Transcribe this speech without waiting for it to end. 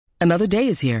Another day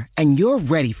is here, and you're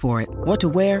ready for it. What to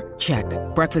wear? Check.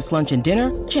 Breakfast, lunch, and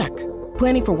dinner? Check.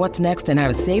 Planning for what's next and how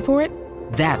to save for it?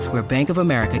 That's where Bank of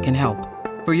America can help.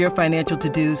 For your financial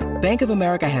to-dos, Bank of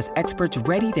America has experts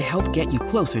ready to help get you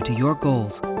closer to your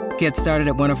goals. Get started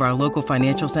at one of our local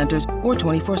financial centers or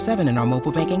 24/7 in our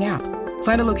mobile banking app.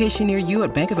 Find a location near you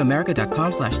at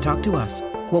bankofamerica.com/talktous.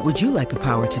 What would you like the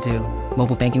power to do?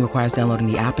 Mobile banking requires downloading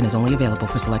the app and is only available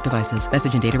for select devices.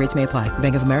 Message and data rates may apply.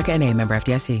 Bank of America N.A., member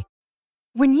FDIC.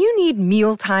 When you need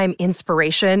mealtime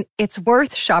inspiration, it's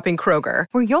worth shopping Kroger,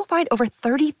 where you'll find over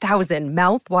 30,000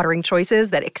 mouth-watering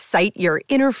choices that excite your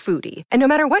inner foodie. And no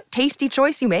matter what tasty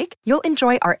choice you make, you'll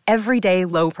enjoy our everyday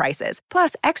low prices,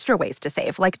 plus extra ways to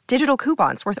save, like digital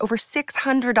coupons worth over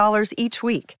 $600 each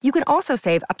week. You can also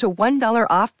save up to $1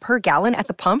 off per gallon at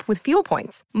the pump with fuel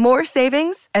points. More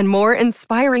savings and more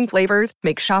inspiring flavors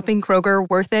make shopping Kroger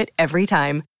worth it every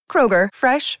time. Kroger,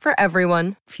 fresh for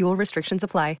everyone. Fuel restrictions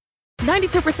apply.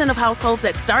 92% of households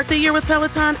that start the year with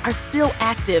Peloton are still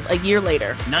active a year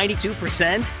later.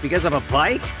 92% because of a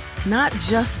bike? Not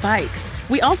just bikes.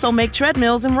 We also make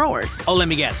treadmills and rowers. Oh, let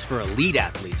me guess, for elite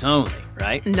athletes only,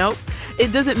 right? Nope.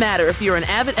 It doesn't matter if you're an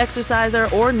avid exerciser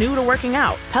or new to working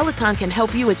out. Peloton can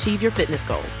help you achieve your fitness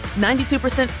goals.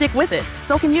 92% stick with it.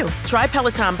 So can you. Try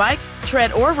Peloton bikes,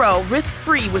 tread, or row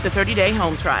risk-free with a 30-day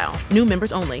home trial. New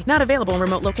members only. Not available in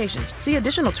remote locations. See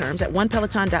additional terms at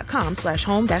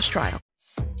onepeloton.com/home-trial.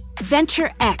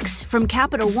 Venture X from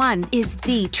Capital One is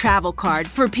the travel card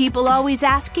for people always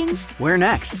asking, Where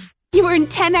next? You earn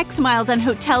 10x miles on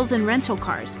hotels and rental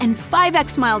cars, and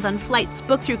 5x miles on flights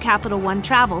booked through Capital One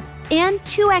Travel, and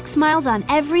 2x miles on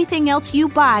everything else you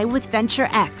buy with Venture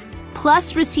X.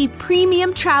 Plus, receive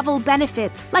premium travel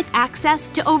benefits like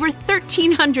access to over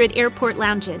 1,300 airport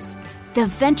lounges. The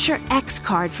Venture X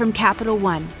card from Capital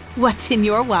One. What's in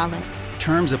your wallet?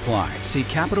 Terms apply. See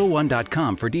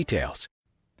CapitalOne.com for details.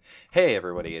 Hey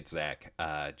everybody, it's Zach.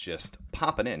 Just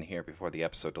popping in here before the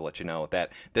episode to let you know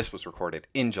that this was recorded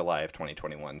in July of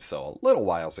 2021, so a little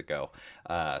whiles ago.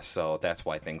 So that's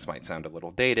why things might sound a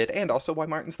little dated, and also why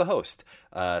Martin's the host.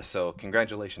 So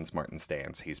congratulations, Martin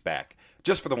Stans. He's back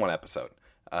just for the one episode.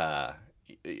 I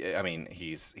mean,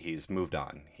 he's moved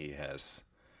on. He has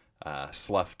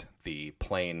sloughed the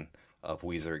plane of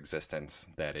Weezer existence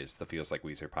that is the Feels Like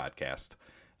Weezer podcast.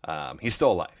 He's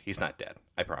still alive. He's not dead.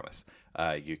 I promise.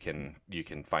 You can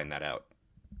find that out.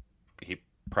 He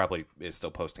probably is still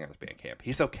posting on his Bandcamp.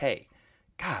 He's okay.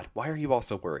 God, why are you all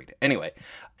so worried? Anyway,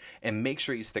 and make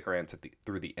sure you stick around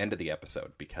through the end of the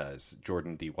episode, because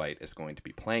Jordan D. White is going to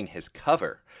be playing his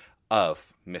cover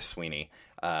of Miss Sweeney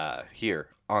here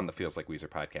on the Feels Like Weezer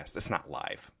podcast. It's not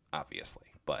live, obviously,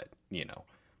 but you know,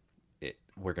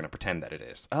 we're going to pretend that it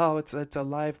is. Oh, it's a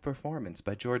live performance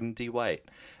by Jordan D. White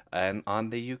and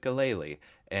on the ukulele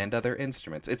and other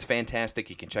instruments. It's fantastic.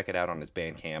 You can check it out on his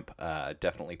Bandcamp.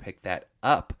 Definitely pick that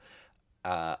up.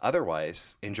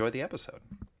 Otherwise, enjoy the episode.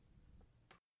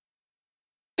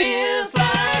 Feels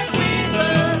like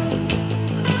Weezer.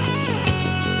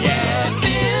 Yeah, it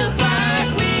feels like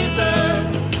Weezer.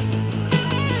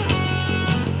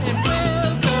 And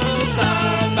we'll go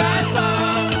song by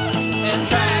song and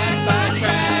track by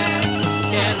track,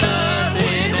 and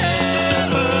nothing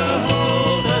ever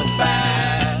hold us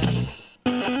back,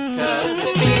 'cause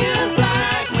it feels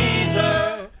like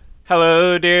Weezer.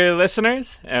 Hello, dear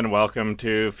listeners, and welcome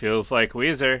to Feels Like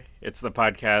Weezer. It's the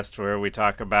podcast where we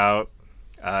talk about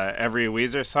every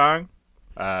Weezer song,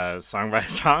 song by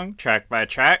song, track by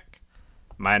track.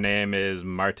 My name is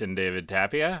Martin David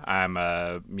Tapia. I'm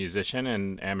a musician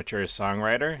and amateur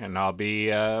songwriter, and I'll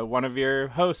be one of your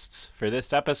hosts for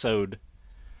this episode.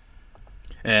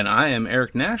 And I am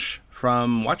Eric Nash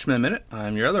from Watchmen Minute.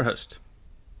 I'm your other host.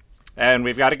 And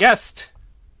we've got a guest.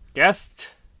 Hi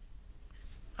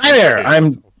there.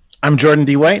 I'm Jordan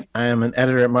D. White. I am an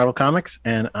editor at Marvel Comics,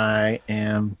 and I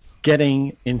am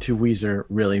getting into Weezer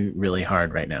really, really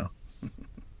hard right now.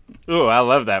 Ooh, I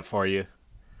love that for you.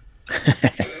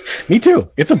 Me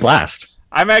too. It's a blast.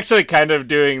 I'm actually kind of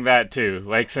doing that too.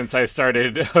 Like, since I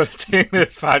started hosting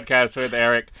this podcast with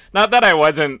Eric, not that I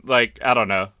wasn't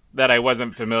that I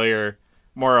wasn't familiar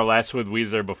more or less with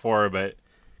Weezer before, but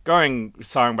going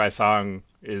song by song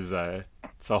is I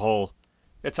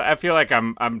feel like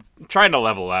I'm trying to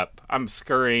level up. I'm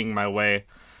scurrying my way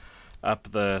up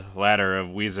the ladder of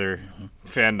Weezer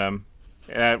fandom.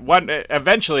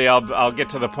 Eventually, I'll get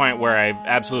to the point where I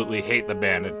absolutely hate the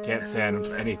band and can't stand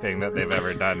anything that they've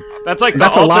ever done. That's like the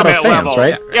ultimate a lot of fans, level,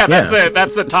 right? Yeah,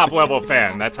 that's the top level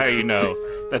fan. That's how you know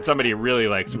that somebody really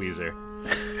likes Weezer.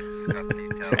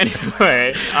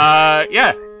 Anyway,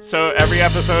 yeah. So every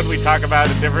episode we talk about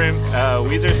a different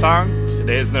Weezer song.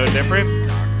 Today is no different.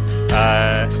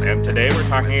 And today we're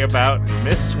talking about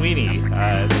Miss Sweeney.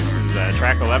 This is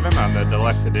track 11 on the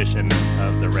deluxe edition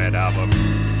of the Red album,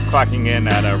 clocking in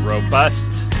at a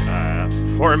robust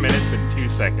 4 minutes and 2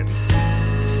 seconds.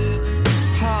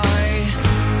 Hi,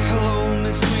 hello,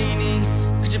 Miss Sweeney.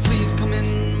 Could you please come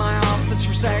in my office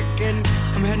for a second?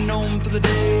 I'm heading home for the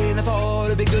day, and I thought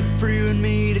it'd be good for you and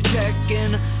me to check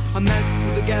in. I met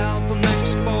with a gal from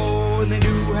Expo, and they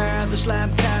do have the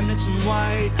slab cabinets in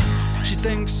white. She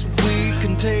thinks we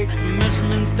can take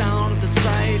measurements down at the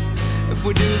site. If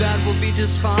we do that, we'll be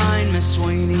just fine, Miss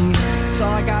Sweeney. That's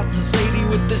all I got to say to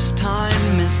you at this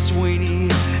time, Miss Sweeney.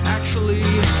 Actually,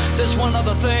 there's one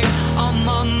other thing on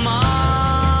my mind.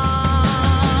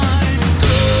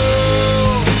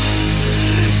 Girl,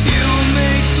 you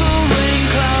make the rain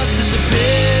clouds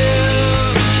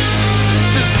disappear.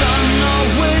 The sun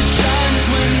always shines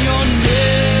when you're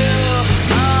near.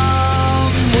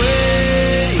 I'm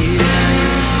waiting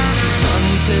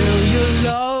until you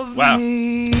love Wow.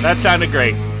 me. That sounded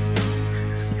great.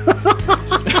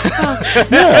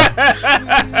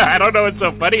 I don't know what's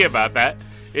so funny about that.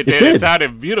 It did. It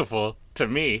sounded beautiful to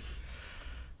me.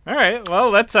 All right.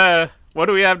 Well, let's. What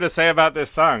do we have to say about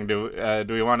this song? Do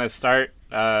we want to start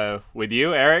with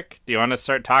you, Eric? Do you want to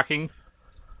start talking?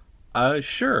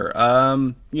 Sure.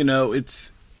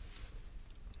 It's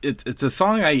a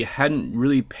song I hadn't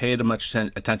really paid much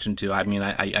attention to. I mean,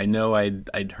 I know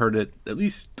I'd heard it at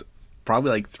least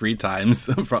probably like 3 times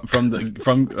from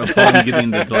getting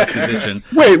the deluxe edition.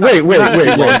 Wait.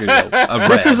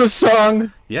 This is a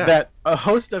song that a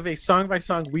host of a Song by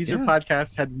Song Weezer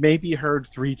podcast had maybe heard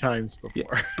 3 times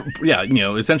before. Yeah,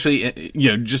 essentially,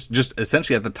 just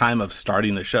essentially at the time of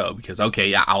starting the show, because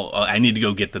I need to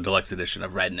go get the deluxe edition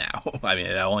of Red now. I mean,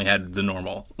 I only had the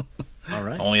normal. All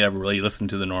right. I only ever really listened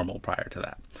to the normal prior to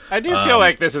that. I do feel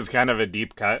like this is kind of a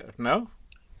deep cut. No.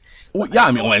 Well, yeah,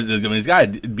 I mean, it's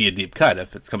got to be a deep cut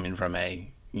if it's coming from or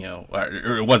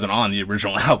it wasn't on the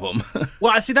original album.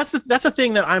 Well, I see that's the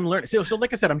thing that I'm learning. So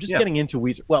like I said, I'm just getting into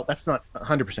Weezer. Well, that's not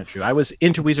 100% true. I was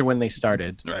into Weezer when they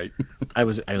started. Right. I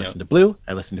listened to Blue.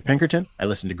 I listened to Pinkerton. I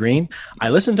listened to Green. I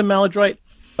listened to Maladroit,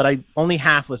 but I only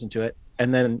half listened to it,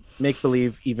 and then Make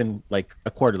Believe even like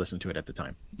a quarter listened to it at the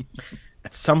time.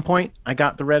 At some point, I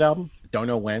got the Red album. Don't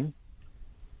know when.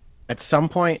 At some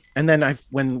point, and then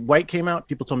when White came out,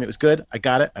 people told me it was good. I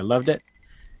got it. I loved it.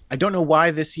 I don't know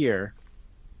why this year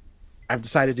I've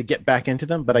decided to get back into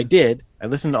them, but I did. I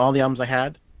listened to all the albums I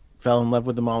had, fell in love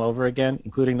with them all over again,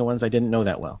 including the ones I didn't know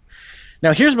that well.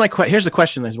 Now, here's the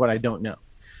question: is what I don't know,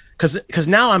 because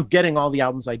now I'm getting all the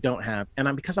albums I don't have,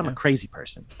 and because I'm a crazy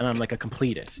person and I'm like a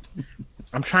completist.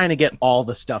 I'm trying to get all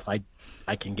the stuff I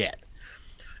can get.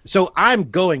 So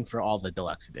I'm going for all the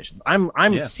deluxe editions. I'm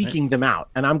seeking them out,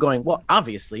 and I'm going, well,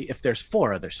 obviously, if there's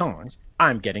 4 other songs,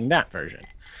 I'm getting that version.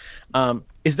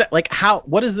 Is that like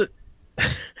what is the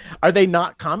are they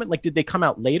not common? Like, did they come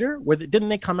out later? Didn't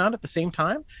they come out at the same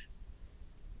time?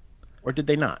 Or did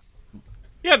they not?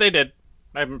 Yeah, they did.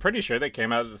 I'm pretty sure they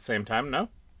came out at the same time, no?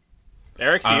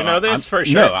 Eric, do you know this for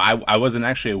sure? No, I wasn't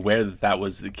actually aware that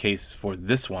was the case for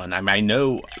this one. I mean, I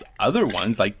know other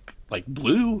ones like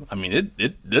Blue. I mean,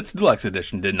 its deluxe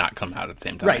edition did not come out at the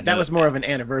same time. Right, that was more of an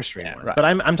anniversary one. Right. But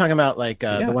I'm talking about like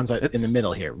the ones in the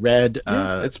middle here. Red,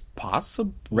 it's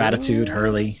possible. Ratitude,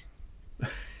 Hurley.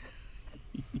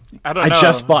 I don't know. I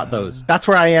just bought those. That's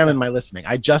where I am in my listening.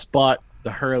 I just bought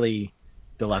the Hurley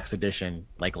deluxe edition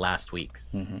like last week.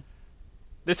 Mm-hmm.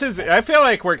 I feel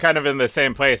like we're kind of in the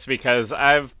same place, because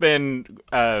I've been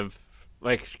kind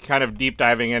of deep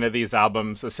diving into these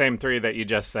albums, the same 3 that you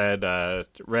just said,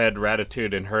 Red,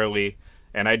 Ratitude, and Hurley.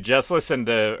 And I just listened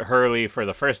to Hurley for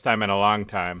the first time in a long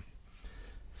time.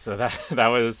 So that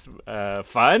was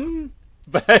fun.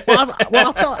 But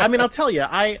I'll tell you,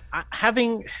 I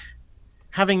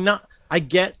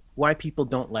get why people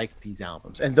don't like these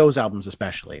albums, and those albums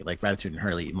especially, like Ratitude and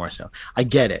Hurley more so. I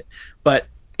get it. But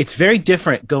it's very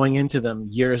different going into them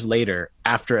years later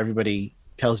after everybody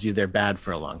tells you they're bad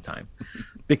for a long time,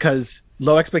 because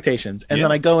low expectations. And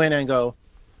then I go in and go,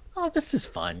 oh, this is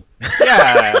fun.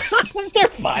 Yeah. They're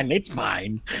fun. It's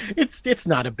fine. It's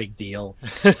not a big deal.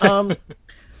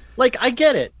 Like, I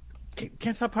get it.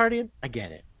 Can't Stop Partying. I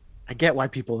get it. I get why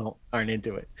people aren't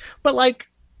into it, but like,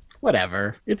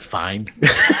 whatever, it's fine.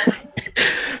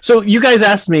 So you guys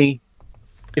asked me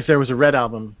if there was a Red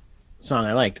album song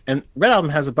I liked, and Red album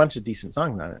has a bunch of decent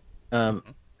songs on it.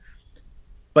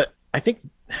 But I think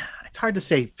it's hard to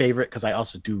say favorite, because I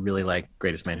also do really like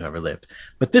Greatest Man Who Ever Lived.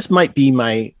 But this might be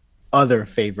my other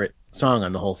favorite song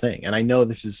on the whole thing. And I know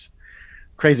this is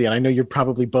crazy, and I know you're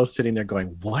probably both sitting there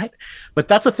going, what? But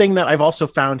that's a thing that I've also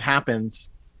found happens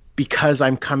because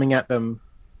I'm coming at them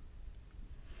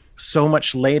so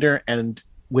much later and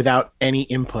without any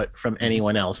input from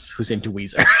anyone else who's into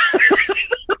Weezer.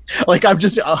 Like I'm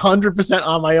just 100%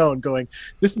 on my own going,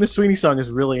 this Miss Sweeney song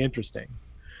is really interesting.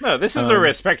 No, this is a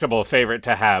respectable favorite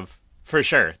to have for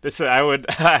sure.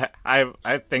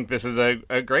 I think this is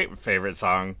a great favorite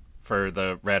song for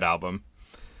the Red album.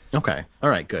 Okay. All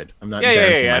right, good. I'm not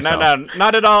Yeah. myself. No,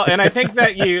 not at all. And I think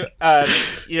that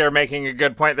you're making a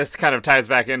good point. This kind of ties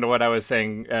back into what I was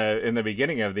saying in the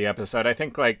beginning of the episode. I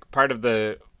think like part of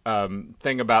the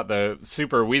thing about the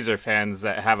super Weezer fans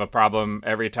that have a problem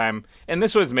every time, and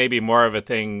this was maybe more of a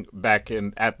thing back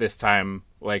at this time,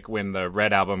 like when the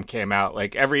Red album came out,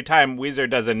 like every time Weezer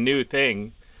does a new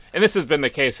thing, and this has been the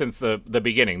case since the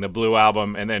beginning, the Blue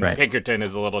album, and then Pinkerton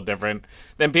is a little different,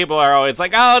 then people are always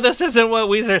like, oh, this isn't what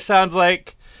Weezer sounds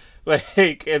like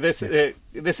this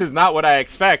is not what I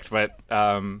expect, but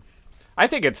I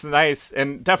think it's nice,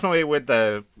 and definitely with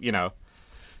the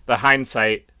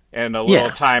hindsight and a little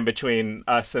time between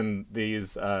us and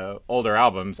these older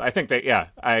albums, I think that,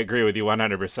 I agree with you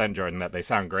 100%, Jordan, that they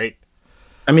sound great.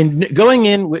 I mean, going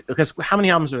in with, because how many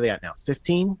albums are they at now?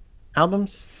 15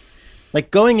 albums? Like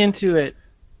going into it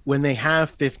when they have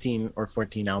 15 or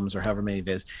 14 albums or however many it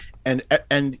is, and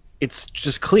it's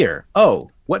just clear,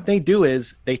 what they do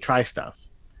is they try stuff,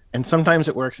 and sometimes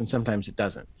it works and sometimes it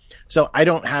doesn't. So I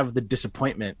don't have the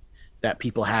disappointment that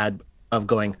people had of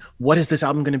going, what is this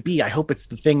album going to be? I hope it's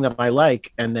the thing that I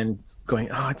like, and then going,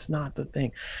 it's not the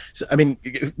thing. So I mean,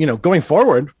 going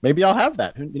forward, maybe I'll have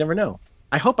that. You never know.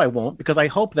 I hope I won't, because I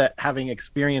hope that having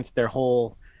experienced their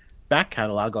whole back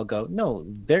catalog, I'll go, no,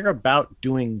 they're about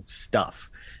doing stuff.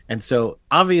 And so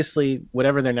obviously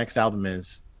whatever their next album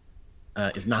is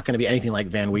not going to be anything like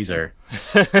Van Weezer.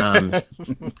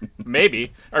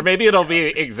 Maybe it'll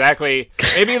be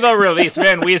maybe they'll release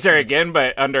Van Weezer again,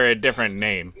 but under a different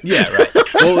name. Yeah, right.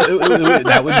 Well,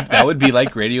 that would be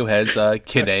like Radiohead's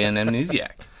Kid A and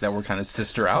Amnesiac, that were kind of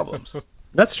sister albums.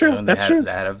 That's true. That's true.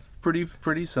 That had a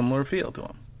pretty similar feel to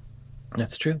them.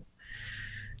 That's true.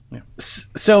 Yeah.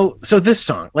 So this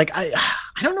song, like I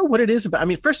don't know what it is about. I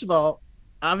mean, first of all,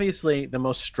 obviously the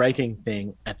most striking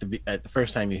thing at the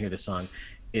first time you hear the song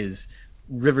is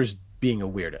Rivers being a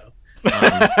weirdo,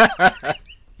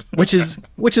 which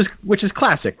is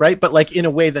classic, right? But like in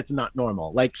a way that's not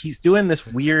normal. Like he's doing this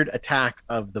weird attack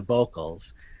of the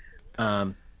vocals.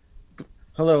 Hello,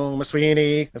 Miss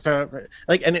Sweeney.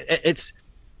 Like, and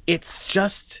it's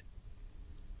just.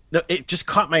 It just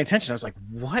caught my attention. I was like,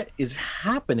 what is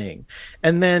happening?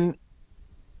 And then,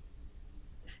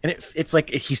 it's like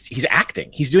he's acting.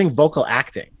 He's doing vocal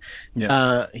acting.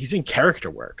 Yeah. He's doing character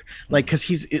work. Like, because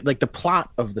he's like, the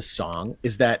plot of the song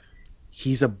is that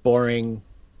he's a boring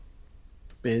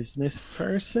business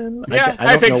person. Yeah,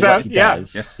 I don't think know so. What he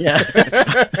does. Yeah.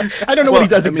 I don't know what he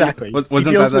does exactly.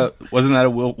 Wasn't that a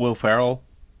Will Ferrell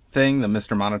thing? The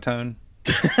Mr. Monotone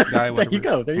guy.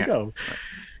 There you go.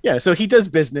 Yeah, so he does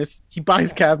business. He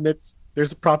buys cabinets.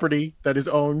 There's a property that is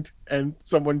owned, and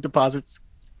someone deposits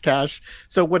cash.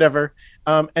 So whatever.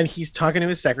 And he's talking to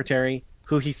his secretary,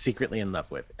 who he's secretly in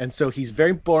love with. And so he's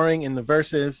very boring in the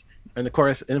verses, in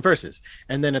the verses.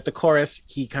 And then at the chorus,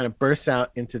 he kind of bursts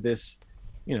out into this,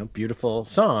 beautiful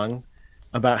song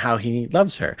about how he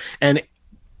loves her. And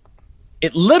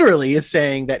it literally is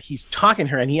saying that he's talking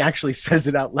to her, and he actually says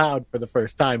it out loud for the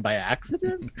first time by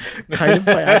accident, kind of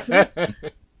by accident.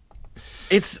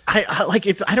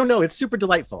 I don't know. It's super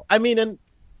delightful. I mean, and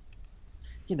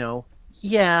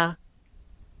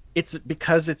it's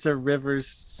because it's a Rivers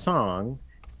song.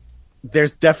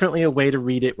 There's definitely a way to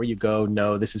read it where you go,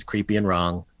 no, this is creepy and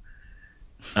wrong.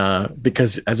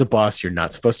 Because as a boss, you're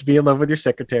not supposed to be in love with your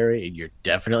secretary, and you're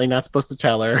definitely not supposed to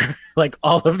tell her. Like,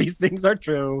 all of these things are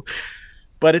true,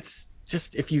 but it's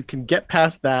just, if you can get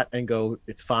past that and go,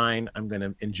 it's fine, I'm going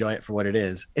to enjoy it for what it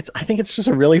is. I think it's just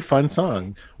a really fun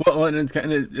song. Well, and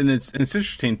it's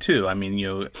interesting too. I mean,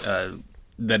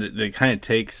 that it kind of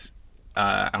takes.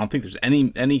 I don't think there's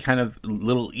any kind of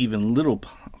little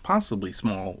possibly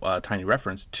small tiny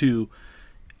reference to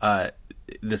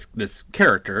this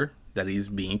character that he's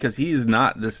being, because he is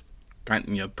not this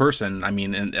kind of person. I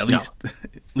mean, and at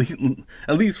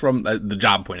least from the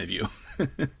job point of view,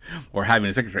 or having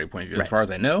a secretary point of view. Right. As far as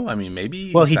I know, I mean,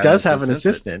 maybe. Well, he does have an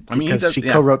assistant, because she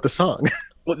co-wrote the song.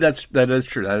 Well, that is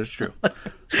true. That is true.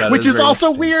 Which is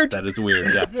also weird. That is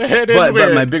weird. Yeah.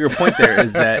 But my bigger point there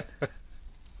is that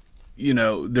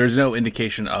there's no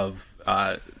indication of,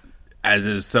 as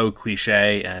is so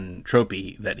cliche and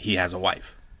tropey, that he has a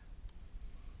wife.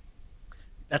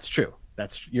 That's true.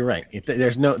 You're right.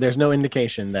 There's no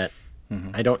indication that.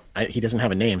 Mm-hmm. He doesn't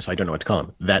have a name, so I don't know what to call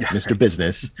him. That Mr.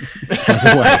 Business has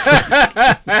a wife.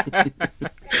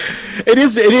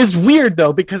 It is weird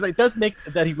though, because it does make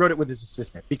that he wrote it with his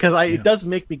assistant, because it does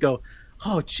make me go,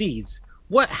 oh geez,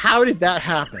 how did that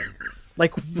happen?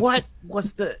 Like, what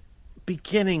was the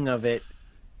beginning of it?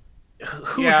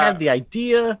 Who had the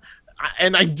idea?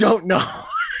 And I don't know.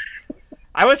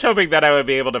 I was hoping that I would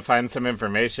be able to find some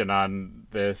information on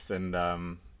this, and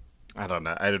I don't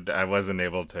know. I wasn't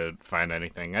able to find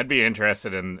anything. I'd be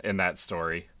interested in that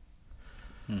story.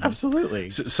 Absolutely.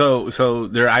 So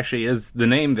there actually is the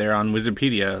name there on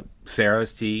Wikipedia, Sarah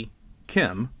T.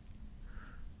 Kim.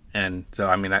 And so,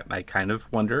 I mean, I kind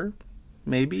of wonder,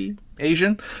 maybe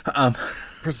Asian?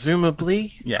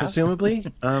 Presumably. Yeah. Presumably.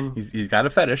 He's got a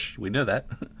fetish. We know that.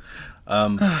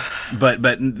 But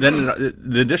then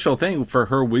the additional thing for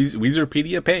her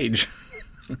Weezerpedia page,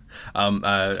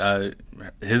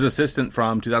 his assistant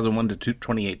from 2001 to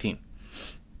 2018.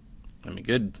 I mean,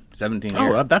 good 17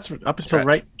 years. Oh, that's up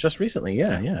until just recently.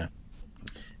 Yeah.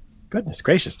 Goodness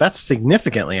gracious. That's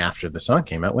significantly after the song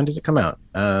came out. When did it come out?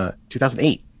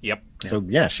 2008. Yep. So,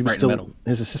 yeah, she was still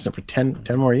his assistant for 10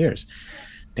 more years.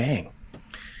 Dang.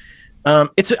 I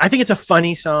think it's a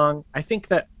funny song. I think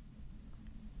that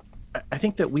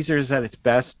Weezer is at its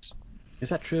best. Is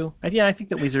that true? Yeah, I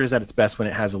think that Weezer is at its best when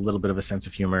it has a little bit of a sense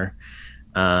of humor,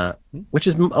 which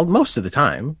is most of the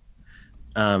time.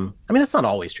 I mean, that's not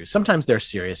always true. Sometimes their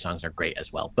serious songs are great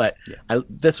as well. But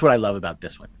that's what I love about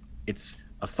this one. It's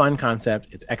a fun concept.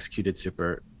 It's executed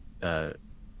super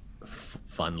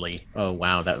funly. Oh,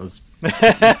 wow. That was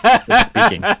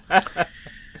speaking.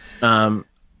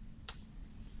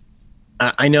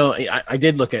 I know I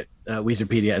did look at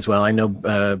Weezerpedia as well. I know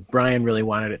Brian really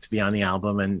wanted it to be on the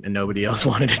album, and nobody else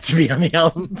wanted it to be on the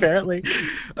album, apparently.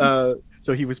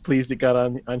 So he was pleased it got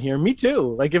on here. Me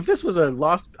too. Like, if this was a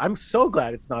lost, I'm so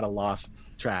glad it's not a lost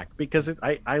track, because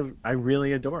I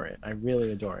really adore it. I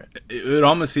really adore it. It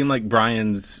almost seemed like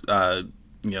Brian's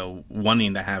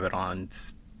wanting to have it on.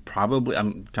 It's probably,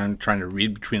 I'm trying to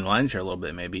read between the lines here a little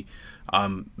bit, maybe,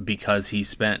 because he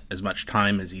spent as much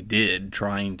time as he did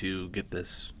trying to get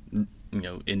this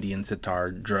Indian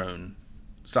sitar drone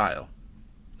style.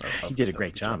 He did a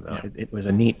great job, though. Yeah. It was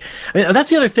a neat. I mean,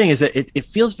 that's the other thing, is that it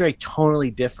feels very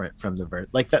tonally different from the verse.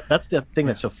 Like that's the thing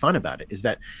that's so fun about it, is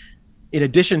that in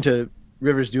addition to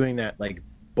Rivers doing that like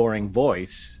boring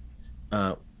voice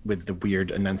with the weird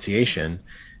enunciation,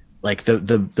 like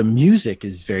the music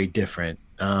is very different.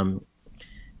 I'm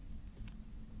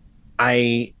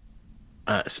going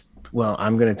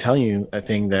to tell you a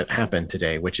thing that happened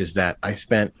today, which is that I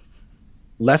spent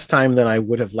less time than I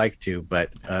would have liked to,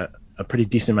 but a pretty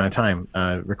decent amount of time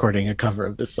recording a cover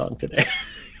of this song today.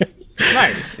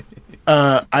 Nice.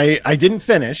 I didn't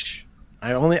finish.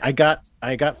 I got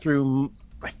through.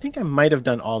 I think I might have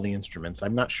done all the instruments.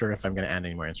 I'm not sure if I'm going to add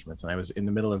any more instruments. And I was in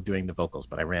the middle of doing the vocals,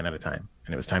 but I ran out of time,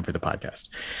 and it was time for the podcast.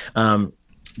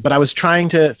 But I was trying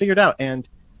to figure it out, and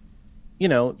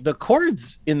the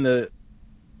chords in the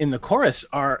chorus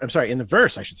are. I'm sorry, in the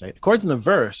verse, I should say. The chords in the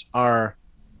verse are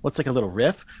what's like a little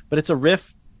riff, but it's a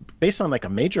riff based on like a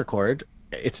major chord.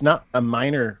 It's not a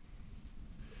minor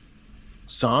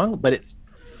song, but it's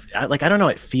like, I don't know,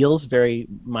 it feels very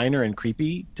minor and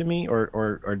creepy to me,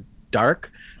 or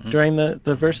dark during the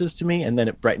verses to me, and then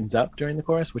it brightens up during the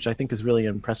chorus, which I think is really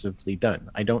impressively done.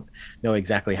 I don't know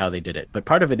exactly how they did it, but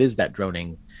part of it is that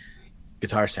droning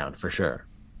guitar sound for sure.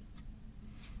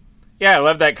 Yeah, I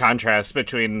love that contrast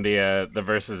between the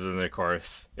verses and the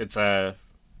chorus. It's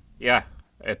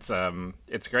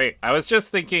It's great. I was just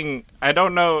thinking, I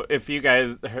don't know if you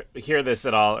guys hear this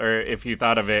at all, or if you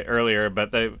thought of it earlier,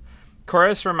 but the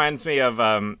chorus reminds me of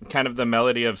kind of the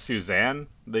melody of Suzanne.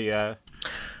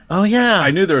 Oh yeah,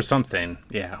 I knew there was something.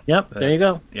 Yeah. Yep. There you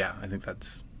go. Yeah, I think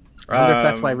that's. I wonder if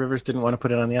that's why Rivers didn't want to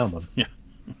put it on the album. Yeah.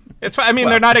 It's. I mean,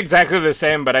 they're not exactly the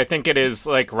same, but I think it is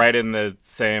like right in the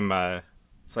same.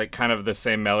 It's like kind of the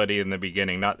same melody in the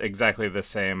beginning, not exactly the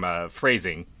same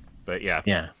phrasing, but yeah.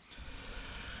 Yeah.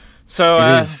 So.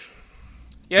 It is.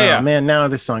 Yeah. Oh, man, now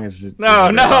this song is.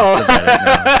 No.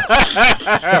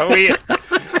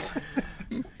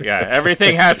 Yeah,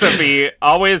 everything has to be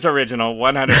always original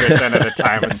 100% of the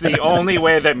time. It's the only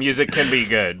way that music can be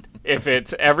good. If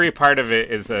it's every part of it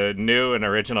is a new and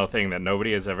original thing that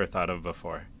nobody has ever thought of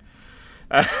before.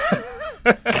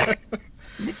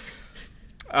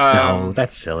 No,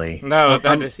 that's silly. No,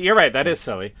 you're right. That is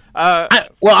silly.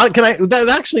 That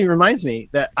actually reminds me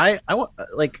that I want,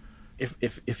 like,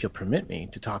 if you'll permit me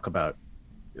to talk about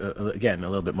again a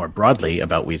little bit more broadly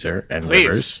about Weezer and Please.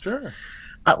 Rivers. Sure.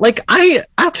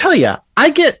 I'll tell you,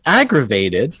 I get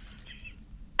aggravated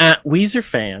at Weezer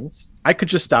fans. I could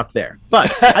just stop there,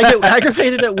 but I get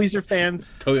aggravated at Weezer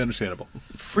fans. Totally understandable.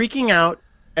 Freaking out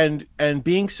and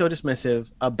being so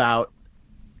dismissive about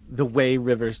the way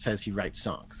Rivers says he writes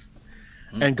songs.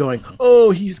 And going,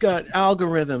 oh, he's got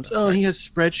algorithms. Oh, he has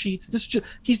spreadsheets.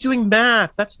 He's doing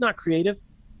math. That's not creative.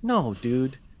 No,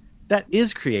 dude, that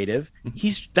is creative.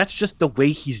 That's just the way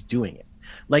he's doing it.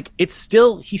 Like he's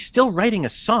still writing a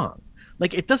song.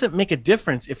 Like it doesn't make a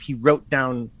difference if he wrote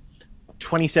down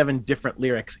 27 different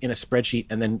lyrics in a spreadsheet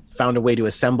and then found a way to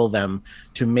assemble them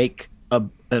to make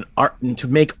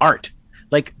art.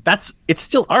 Like it's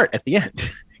still art at the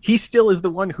end. He still is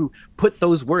the one who put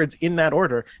those words in that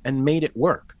order and made it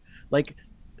work. Like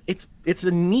it's a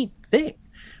neat thing.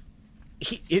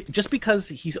 Just because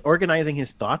he's organizing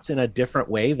his thoughts in a different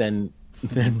way than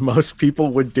most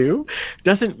people would do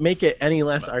doesn't make it any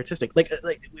less artistic. Like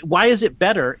why is it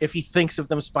better if he thinks of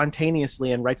them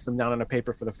spontaneously and writes them down on a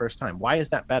paper for the first time? Why is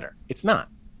that better? It's not.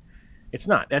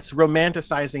 That's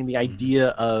romanticizing the idea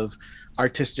of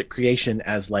artistic creation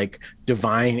as like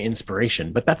divine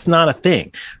inspiration, but that's not a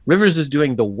thing. Rivers is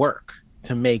doing the work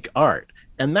to make art,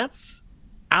 and that's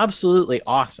absolutely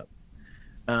awesome.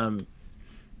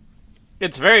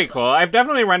 It's very cool. I've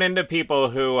definitely run into people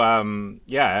who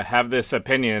have this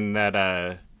opinion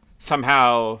that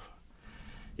somehow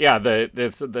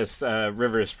this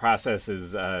Rivers process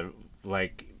is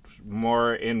like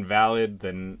more invalid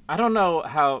than, I don't know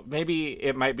how, maybe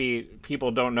it might be people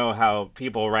don't know how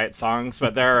people write songs,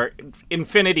 but there are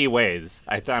infinity ways,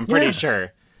 I'm pretty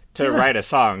sure, to write a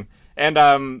song.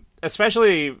 And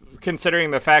especially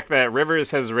considering the fact that Rivers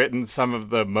has written some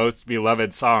of the most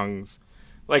beloved songs,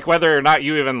 like whether or not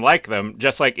you even like them,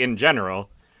 just like in general,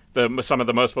 some of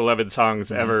the most beloved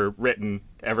songs ever written,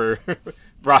 ever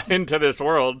brought into this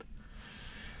world.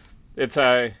 It's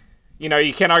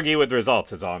you can't argue with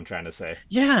results, is all I'm trying to say.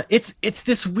 Yeah, it's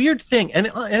this weird thing, and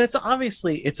it's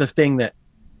obviously it's a thing that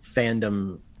every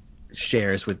fandom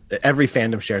shares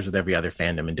with every other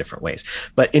fandom in different ways.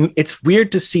 But it's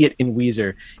weird to see it in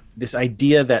Weezer, this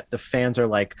idea that the fans are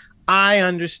like, I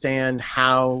understand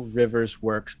how Rivers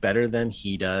works better than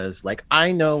he does. Like,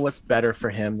 I know what's better for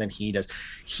him than he does.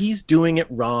 He's doing it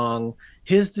wrong.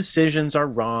 His decisions are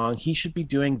wrong. He should be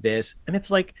doing this. And it's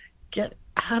like, get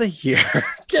out of here.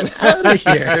 Get out of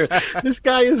here. This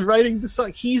guy is writing the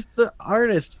song. He's the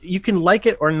artist. You can like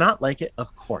it or not like it,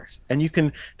 of course. And you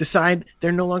can decide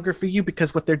they're no longer for you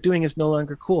because what they're doing is no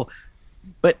longer cool.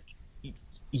 But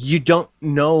you don't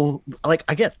know, like,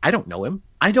 again, I don't know him.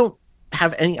 I don't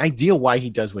have any idea why he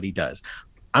does what he does.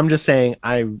 I'm just saying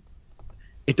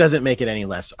it doesn't make it any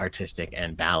less artistic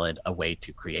and valid a way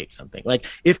to create something. Like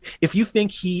if you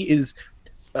think he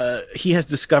has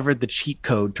discovered the cheat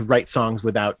code to write songs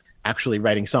without actually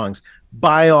writing songs,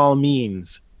 by all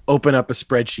means, open up a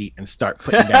spreadsheet and start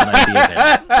putting down ideas in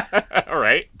it. All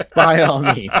right. By all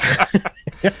means.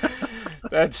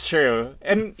 That's true.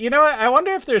 And you know what? I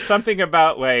wonder if there's something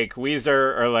about like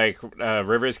Weezer or like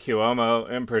Rivers Cuomo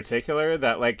in particular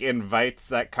that like invites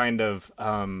that kind of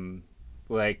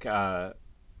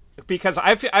because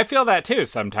I feel that too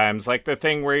sometimes, like the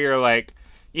thing where you're like,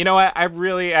 you know what? I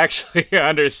really actually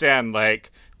understand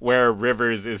like where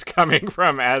Rivers is coming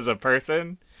from as a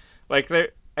person. Like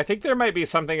I think there might be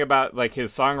something about like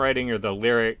his songwriting or the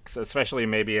lyrics, especially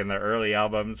maybe in the early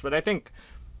albums, but I think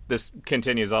this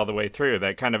continues all the way through,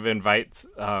 that kind of invites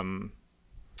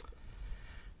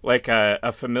like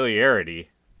a familiarity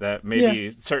that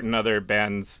maybe certain other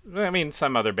bands, I mean,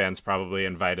 some other bands probably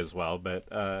invite as well, but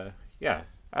I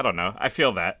don't know. I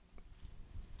feel that.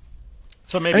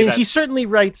 So maybe he certainly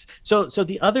writes. So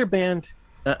the other band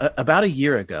about a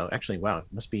year ago, actually, wow, it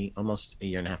must be almost a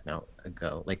year and a half now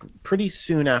ago, like pretty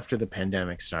soon after the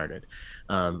pandemic started,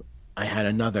 I had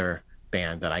another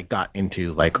band that I got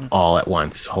into like all at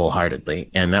once wholeheartedly,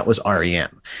 and that was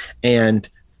REM. And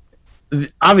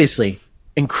obviously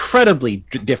incredibly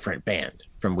different band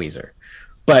from Weezer,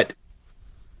 but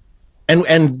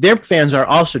and their fans are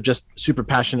also just super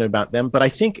passionate about them. But I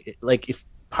think like if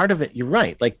part of it, you're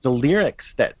right, like the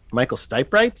lyrics that Michael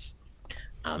Stipe writes,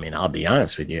 I mean, I'll be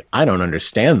honest with you, I don't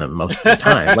understand them most of the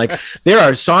time. Like there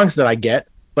are songs that I get,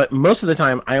 but most of the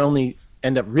time I only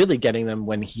end up really getting them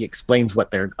when he explains what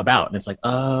they're about, and it's like,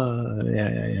 oh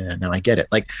yeah, now I get it.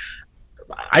 Like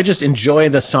I just enjoy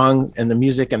the song and the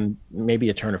music and maybe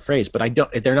a turn of phrase, but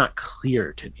they're not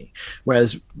clear to me.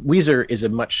 Whereas Weezer is a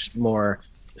much more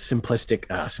simplistic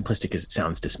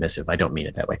sounds dismissive, I don't mean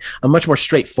it that way, a much more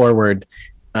straightforward,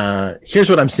 here's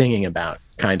what I'm singing about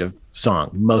kind of song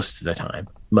most of the time.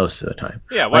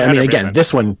 Yeah, 100%. I mean, again,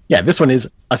 this one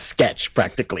is a sketch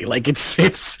practically. Like it's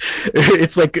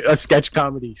like a sketch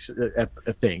comedy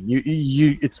a thing.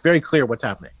 It's very clear what's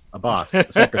happening. A boss,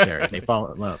 a secretary, they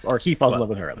fall in love, or he falls in love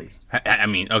with her at least. I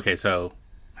mean, okay, so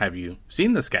have you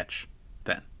seen the sketch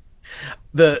then?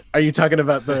 Are you talking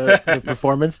about the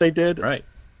performance they did? Right.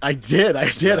 I did. I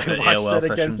The watched AOL it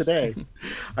again sessions. today.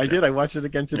 I watched it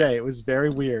again today. It was very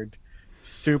weird.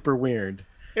 Super weird.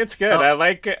 It's good. I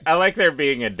like there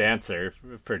being a dancer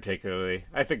particularly.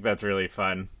 I think that's really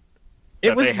fun.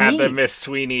 It was they had the neat. Miss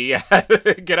Sweeney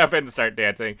get up and start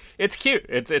dancing. It's cute.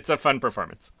 It's a fun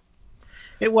performance.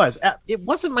 It was. It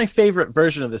wasn't my favorite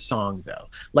version of the song though.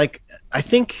 Like I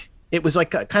think it was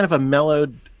like kind of a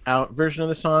mellowed out version of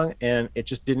the song, and it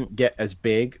just didn't get as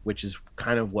big, which is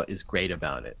kind of what is great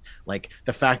about it. Like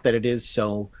the fact that it is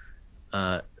so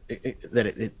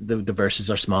the verses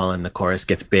are small and the chorus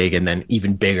gets big and then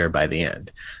even bigger by the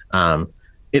end.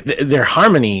 Their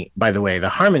harmony, by the way, the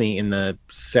harmony in the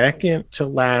second to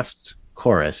last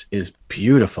chorus is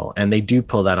beautiful, and they did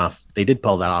pull that off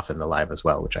in the live as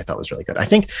well, which I thought was really good. I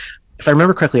think, if I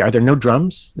remember correctly, are there no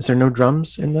drums? Is there no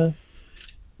drums in the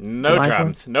live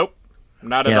drums? one? Nope,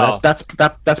 not at all. That's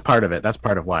part of it. That's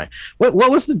part of why. What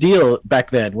was the deal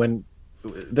back then when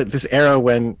this era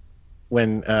when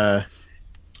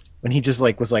he just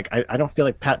like was like I don't feel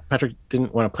like Patrick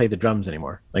didn't want to play the drums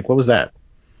anymore. Like what was that?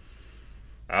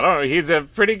 I don't know. He's a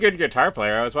pretty good guitar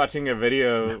player. I was watching a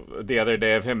video the other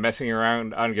day of him messing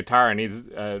around on guitar, and he's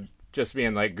just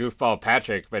being like goofball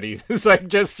Patrick, but he's like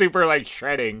just super like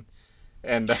shredding.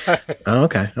 And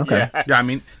okay. Yeah, I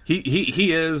mean,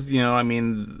 he is, you know, I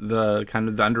mean, the kind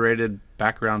of the underrated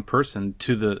background person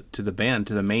to the band,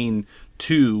 to the main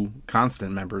two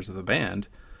constant members of the band.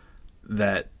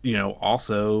 That, you know,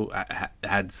 also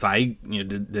had side, you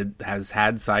know, has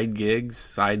had side gigs,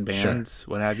 side bands,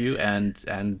 what have you, and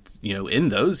you know, in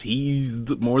those he's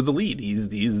more the lead. He's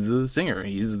the singer.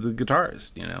 He's the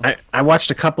guitarist. You know, I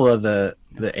watched a couple of the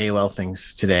AOL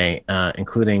things today,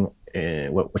 including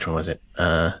which one was it?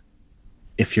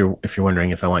 If you're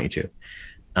wondering if I want you to,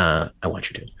 I want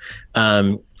you to.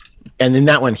 And in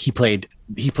that one, he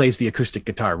plays the acoustic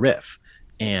guitar riff.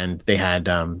 And they had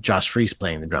Josh Freese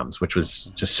playing the drums, which was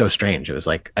just so strange. It was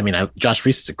like, I mean, Josh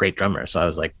Freese is a great drummer, so I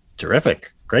was like,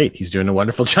 terrific, great, he's doing a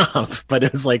wonderful job. But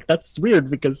it was like, that's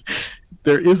weird because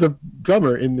there is a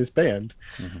drummer in this band.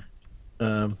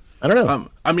 Mm-hmm. I don't know.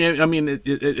 I mean,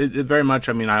 it very much.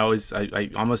 I mean, I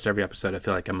almost every episode I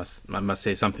feel like I must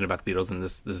say something about the Beatles, and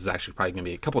this is actually probably going to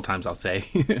be a couple times I'll say.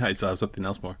 I still have something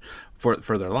else more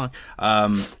further along.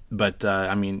 But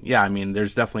I mean, yeah, I mean,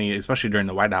 there's definitely, especially during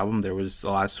the White Album, there was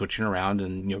a lot of switching around,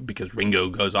 and you know, because Ringo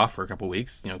goes off for a couple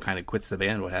weeks, you know, kind of quits the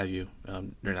band, what have you,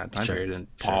 during that time period, and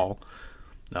Paul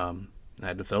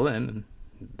had to fill in and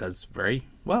does very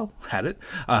well at it,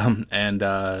 but I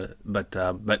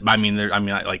mean,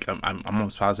 I'm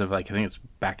almost positive. Like I think it's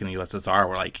back in the USSR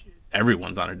where like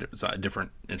everyone's on a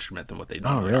different instrument than what they do.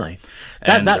 Oh, really?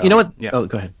 And, that you know what? Yeah. Oh,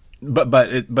 go ahead.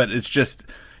 But it's just,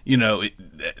 you know,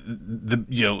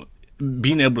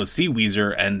 being able to see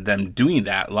Weezer and them doing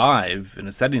that live in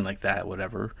a setting like that,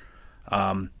 whatever.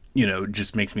 You know,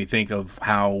 just makes me think of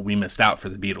how we missed out for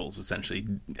the Beatles, essentially,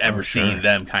 seeing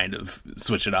them kind of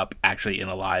switch it up actually in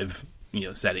a live, you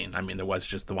know, setting. I mean, there was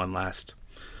just the one last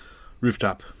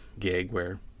rooftop gig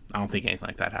where I don't think anything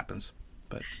like that happens.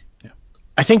 But yeah,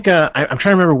 I think I'm trying to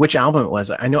remember which album it was.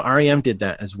 I know REM did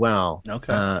that as well.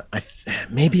 Okay,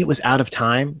 maybe it was Out of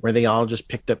Time where they all just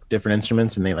picked up different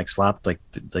instruments and they like swapped, like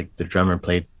the drummer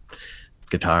played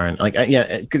guitar and like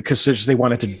because they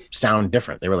wanted to sound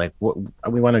different. They were like,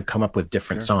 we want to come up with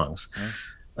different songs.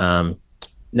 Now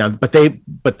but their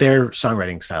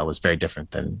songwriting style was very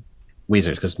different than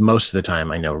Weezer's, because most of the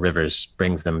time I know Rivers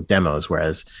brings them demos,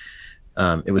 whereas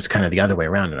it was kind of the other way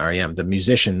around in REM. The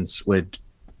musicians would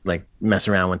like mess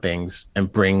around with things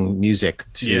and bring music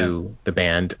to the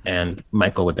band, and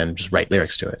Michael would then just write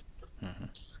lyrics to it.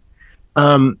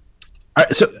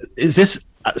 So is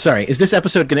this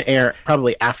episode going to air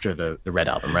probably after the Red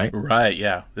Album, right? Right.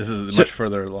 Yeah. This is much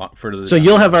further. So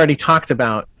you'll have already talked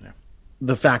about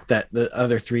the fact that the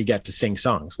other three get to sing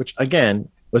songs, which again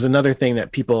was another thing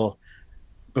that people,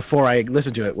 before I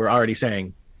listened to it, were already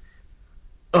saying,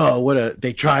 "Oh,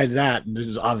 they tried that and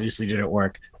this obviously didn't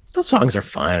work." Those songs are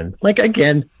fun. Like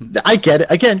again, I get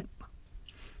it. Again,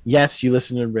 yes, you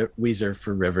listen to Weezer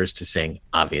for Rivers to sing,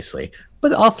 obviously,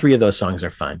 but all three of those songs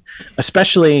are fun.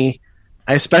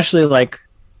 I especially like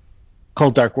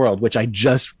Cold Dark World, which I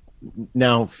just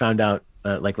now found out,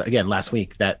 last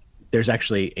week, that there's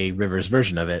actually a Rivers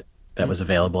version of it that was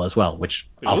available as well, which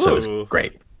also is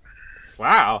great.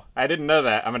 Wow, I didn't know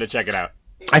that. I'm going to check it out.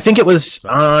 I think it was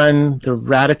on the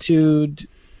Raditude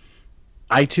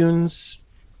iTunes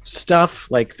stuff.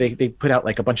 Like they put out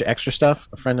like a bunch of extra stuff.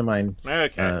 A friend of mine.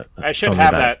 Okay, I should told me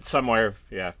have about that somewhere.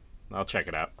 Yeah, I'll check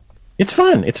it out. It's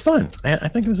fun. It's fun. I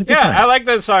think it was a good time. I like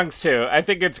those songs too. I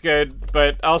think it's good,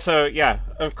 but also,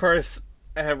 of course,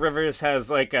 Rivers has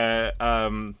like a,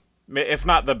 if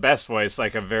not the best voice,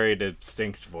 like a very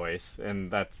distinct voice,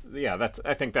 and that's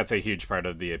I think that's a huge part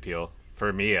of the appeal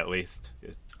for me, at least.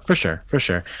 For sure.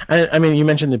 I mean, you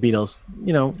mentioned the Beatles.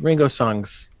 You know, Ringo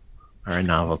songs are a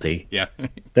novelty. Yeah,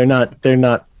 they're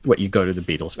not what you go to the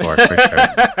Beatles for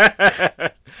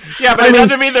sure. Yeah, but it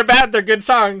doesn't mean they're bad. They're good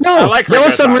songs. No, I like Yellow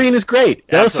Ringo Submarine songs. is great.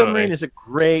 Yellow Absolutely. Submarine is a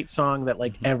great song that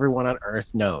like everyone on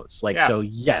Earth knows. Like, so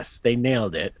yes, they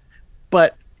nailed it,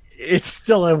 but it's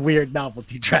still a weird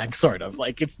novelty track, sort of.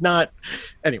 Like, it's not.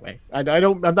 Anyway, I'm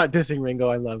not dissing Ringo.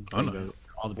 I love Ringo. No.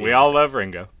 All the Beatles. We all love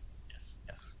Ringo. Yes.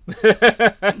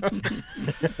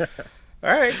 All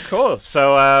right, cool.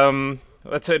 So,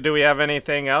 do we have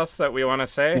anything else that we want to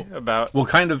say about? Well,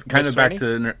 kind of Miss back Sweeney?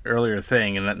 to an earlier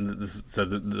thing, and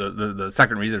the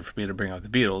second reason for me to bring up the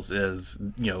Beatles is,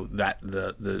 you know, that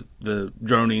the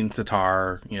droning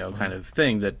sitar, you know, kind of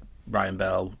thing that Brian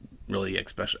Bell really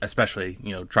especially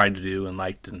you know tried to do and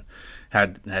liked and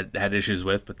had issues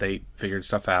with, but they figured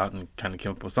stuff out and kind of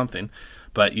came up with something.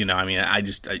 But you know, I mean,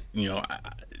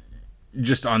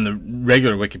 just on the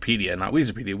regular Wikipedia, not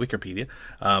Weezerpedia, Wikipedia,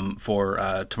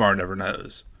 for Tomorrow Never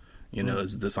Knows, you know,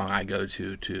 is the song I go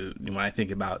to when I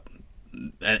think about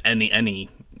any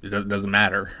it doesn't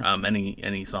matter,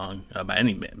 any song by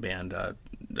any band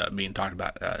being talked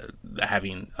about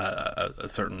having a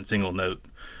certain single note,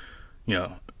 you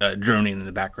know, droning in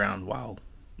the background while,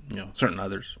 you know,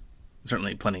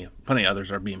 certainly plenty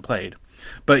others are being played.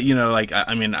 But, you know, like,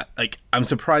 I mean, like, I'm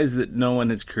surprised that no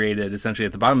one has created, essentially,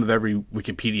 at the bottom of every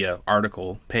Wikipedia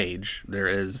article page, there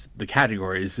is the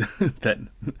categories that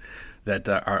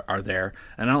are there.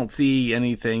 And I don't see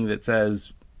anything that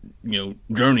says, you know,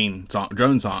 drone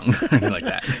song, anything like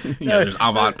that. You know, there's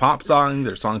avant pop song,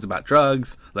 there's songs about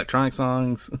drugs, electronic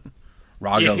songs,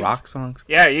 raga rock songs.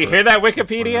 Yeah, you hear that,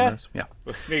 Wikipedia?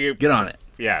 Yeah. Get on it.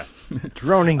 Yeah.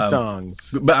 Droning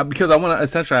songs. But because I want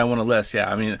to list.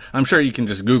 Yeah, I mean, I'm sure you can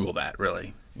just Google that.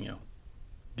 Really, you know,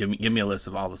 give me a list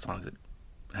of all the songs that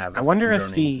have. I wonder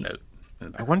if you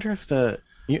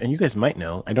guys might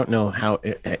know. I don't know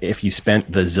if you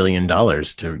spent the $1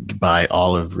 zillion to buy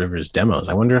all of Rivers' demos.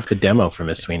 I wonder if the demo for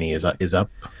Miss Sweeney is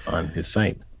up on his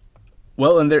site.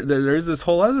 Well, and there's this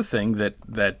whole other thing that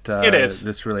it is.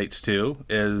 This relates to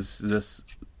is this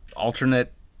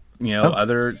alternate. You know,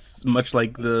 other, much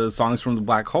like the songs from the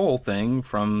Black Hole thing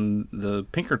from the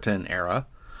Pinkerton era.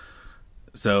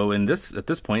 So at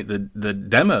this point, the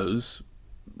demos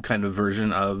kind of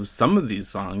version of some of these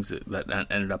songs that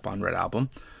ended up on Red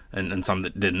Album, and some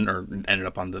that didn't, or ended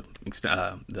up on the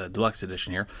deluxe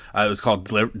edition here. It was called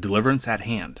Deliverance at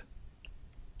Hand.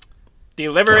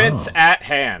 Deliverance at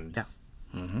Hand. Yeah.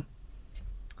 Mm-hmm.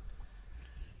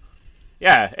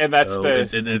 Yeah, and that's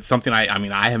it's something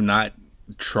I have not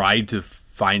tried to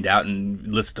find out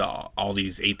and list all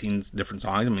these 18 different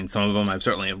songs. I mean, some of them I've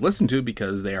certainly have listened to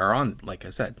because they are on, like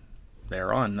I said, they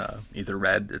are on either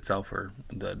Red itself or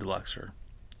the deluxe or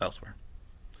elsewhere.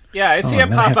 Yeah, I see it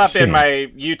pop up in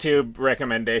my YouTube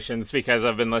recommendations because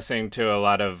I've been listening to a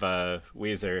lot of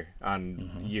Weezer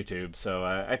on YouTube. So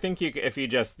I think if you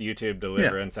just YouTube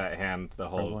Deliverance at Hand, the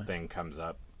whole thing comes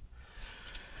up.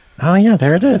 Oh yeah,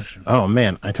 there it is. Oh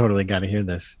man, I totally got to hear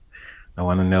this. I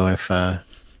want to know if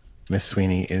Miss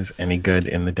Sweeney is any good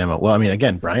in the demo. Well, I mean,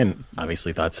 again, Brian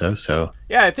obviously thought so. So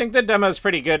yeah, I think the demo's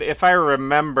pretty good. If I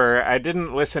remember, I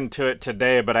didn't listen to it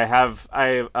today, but I have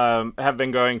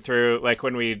been going through, like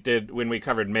when we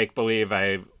covered Make Believe.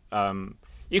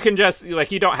 You can just,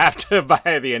 like, you don't have to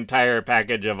buy the entire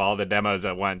package of all the demos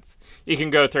at once. You can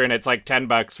go through and it's like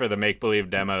 $10 for the Make Believe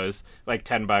demos, like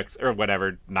 $10 or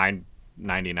whatever,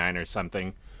 $9.99 or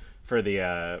something. For the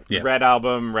Red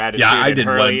Album, Raditude, I did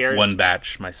Hurley Years. one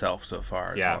batch myself so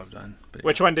far. Is all I've done. But,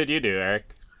 which one did you do,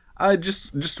 Eric?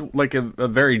 Just like a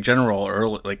very general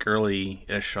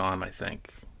early-ish on, I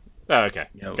think. Oh, okay.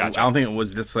 You know, Gotcha. I don't think it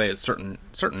was just a certain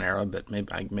era, but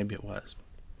maybe it was.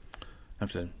 I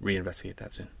have to reinvestigate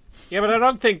that soon. Yeah, but I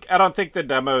don't think the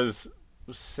demo's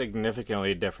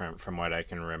significantly different from what I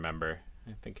can remember.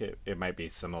 I think it might be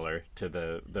similar to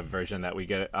the version that we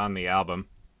get on the album.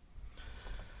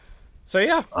 So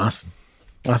yeah. Awesome.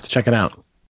 I'll have to check it out.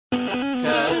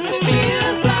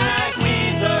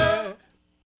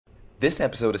 This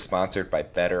episode is sponsored by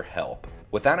BetterHelp.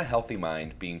 Without a healthy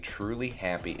mind, being truly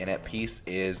happy and at peace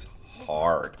is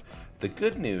hard. The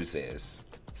good news is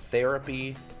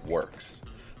therapy works.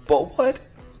 But what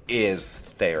is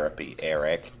therapy,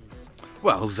 Eric?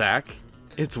 Well, Zach,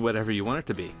 it's whatever you want it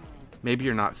to be. Maybe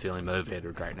you're not feeling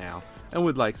motivated right now and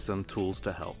would like some tools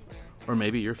to help. Or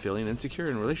maybe you're feeling insecure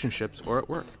in relationships or at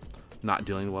work, not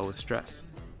dealing well with stress.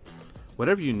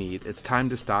 Whatever you need, it's time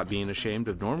to stop being ashamed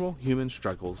of normal human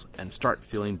struggles and start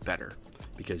feeling better,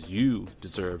 because you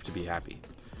deserve to be happy.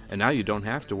 And now you don't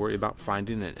have to worry about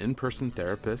finding an in-person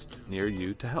therapist near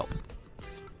you to help.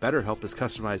 BetterHelp is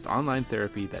customized online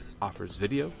therapy that offers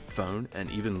video, phone, and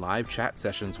even live chat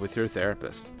sessions with your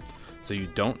therapist. So you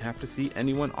don't have to see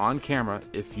anyone on camera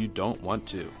if you don't want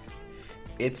to.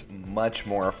 It's much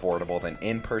more affordable than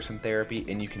in-person therapy,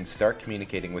 and you can start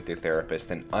communicating with your therapist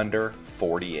in under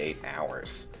 48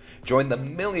 hours. Join the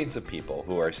millions of people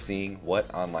who are seeing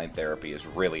what online therapy is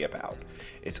really about.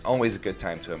 It's always a good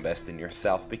time to invest in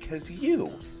yourself because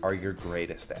you are your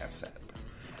greatest asset.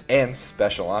 And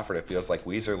special offer to Feels Like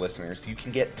Weezer listeners, you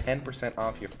can get 10%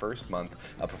 off your first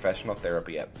month of professional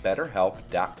therapy at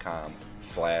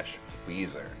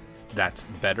betterhelp.com/Weezer. That's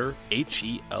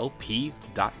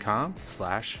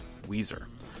betterhelp.com/Weezer.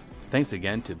 Thanks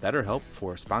again to BetterHelp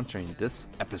for sponsoring this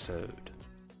episode.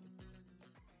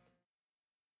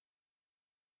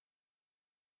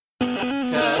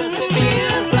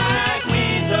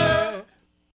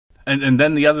 And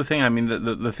then the other thing, I mean,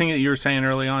 the thing that you were saying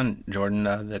early on, Jordan,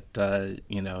 that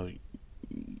you know,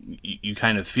 you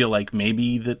kind of feel like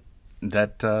maybe that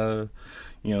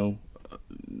you know,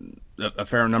 a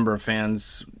fair number of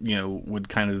fans, you know, would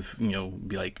kind of, you know,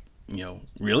 be like, you know,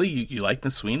 really, you like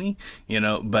Miss Sweeney, you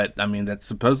know? But I mean, that's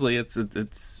supposedly it's a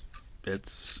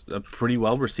pretty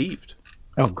well received.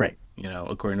 Oh, great! You know,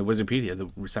 according to Wikipedia, the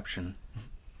reception.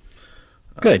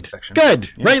 Good. Yeah.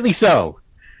 Rightly so.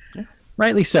 Yeah.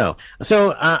 Rightly so.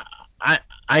 So I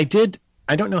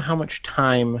don't know how much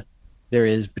time there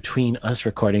is between us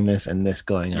recording this and this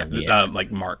going on. Yeah,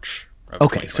 like March.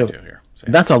 Okay, so here.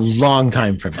 That's a long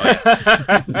time from now.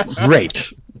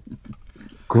 Great.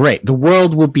 The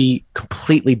world will be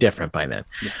completely different by then.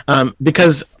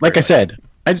 Because, like I said,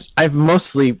 I've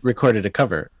mostly recorded a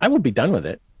cover. I will be done with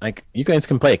it. Like, you guys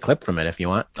can play a clip from it if you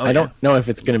want. I don't know if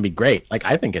it's going to be great. Like,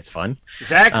 I think it's fun.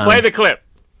 Zach, play the clip.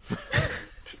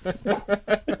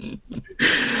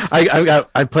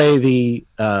 I play the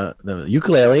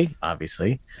ukulele,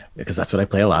 obviously, because that's what I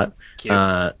play a lot.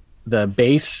 The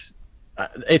bass.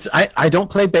 I don't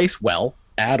play bass well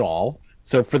at all.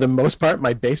 So for the most part,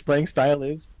 my bass playing style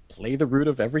is play the root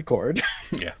of every chord.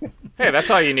 Yeah. Hey,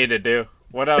 that's all you need to do.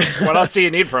 What else do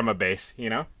you need from a bass, you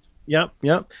know? Yep.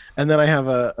 And then I have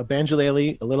a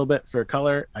banjolele, a little bit for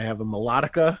color. I have a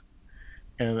melodica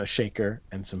and a shaker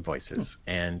and some voices.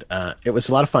 And it was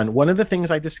a lot of fun. One of the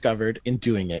things I discovered in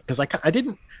doing it, because I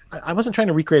wasn't trying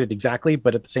to recreate it exactly,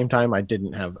 but at the same time, I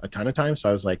didn't have a ton of time. So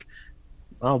I was like,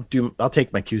 I'll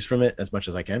take my cues from it as much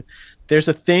as I can. There's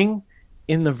a thing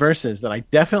in the verses that I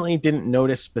definitely didn't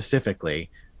notice specifically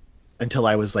until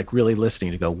I was like really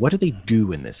listening to go, what do they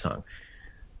do in this song?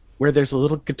 Where there's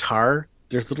little guitar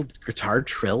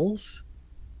trills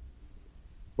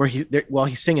where while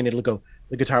he's singing, it'll go,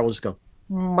 the guitar will just go.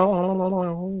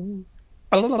 And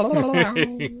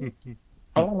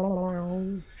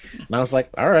I was like,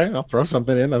 all right, I'll throw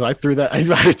something in. And I threw that. I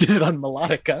did it on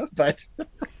melodica, but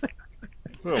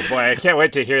oh boy, I can't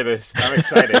wait to hear this. I'm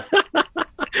excited.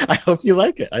 I hope you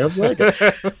like it.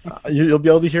 You'll be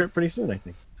able to hear it pretty soon, I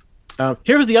think.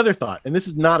 Here was the other thought, and this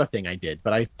is not a thing I did,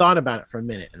 but I thought about it for a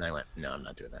minute, and I went, no, I'm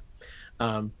not doing that.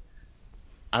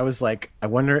 I was like, I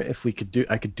wonder if I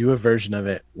could do a version of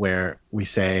it where we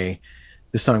say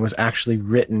the song was actually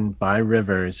written by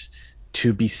Rivers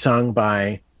to be sung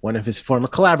by one of his former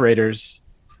collaborators,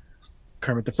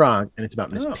 Kermit the Frog, and it's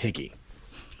about Miss Piggy.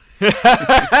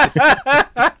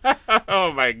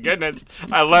 Oh my goodness,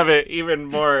 I love it even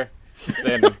more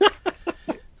than the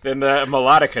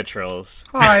melodica trills.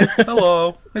 Hi,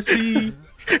 hello, Miss B.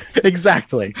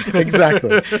 Exactly.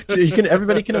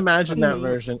 Everybody can imagine that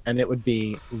version, and it would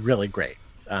be really great.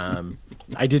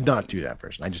 I did not do that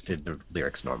version. I just did the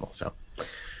lyrics normal. So,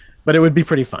 but it would be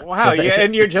pretty fun. Wow,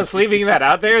 and you're just leaving that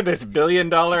out there? This $1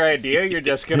 billion idea? You're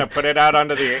just gonna put it out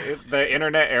onto the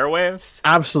internet airwaves?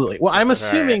 Absolutely. Well, I'm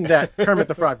assuming that Kermit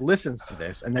the Frog listens to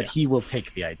this, and that he will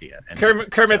take the idea.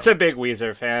 Kermit's a big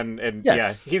Weezer fan, and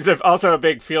yes. He's also a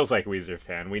big Feels Like Weezer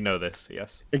fan. We know this.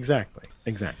 Yes. Exactly.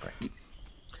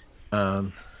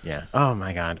 Yeah. Oh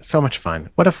my God. So much fun.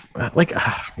 What if,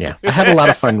 yeah, I had a lot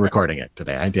of fun recording it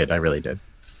today. I really did.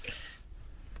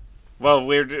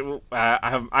 Well,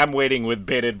 I'm waiting with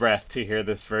bated breath to hear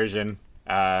this version.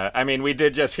 I mean, we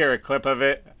did just hear a clip of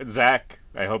it. Zach,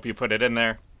 I hope you put it in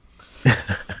there.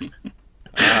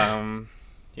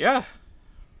 Yeah.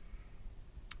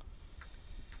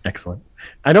 Excellent.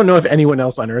 I don't know if anyone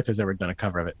else on Earth has ever done a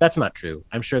cover of it. That's not true.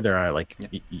 I'm sure there are like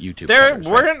YouTube. There covers,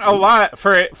 weren't a lot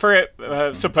for it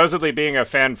supposedly being a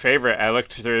fan favorite. I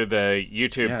looked through the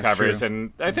YouTube covers, true.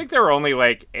 and I think there were only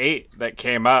like 8 that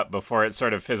came up before it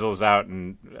sort of fizzles out,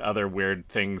 and other weird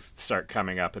things start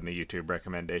coming up in the YouTube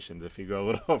recommendations. If you go a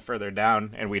little further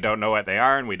down, and we don't know what they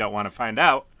are, and we don't want to find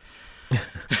out.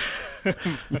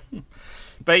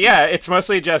 But yeah, it's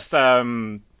mostly just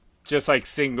like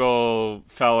single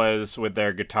fellas with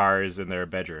their guitars in their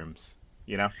bedrooms,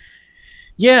 you know?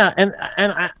 Yeah,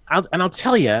 I'll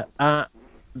tell you,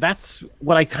 that's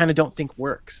what I kind of don't think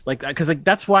works. Like, because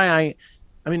that's why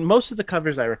I mean, most of the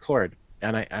covers I record,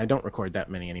 and I don't record that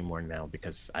many anymore now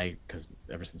because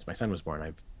ever since my son was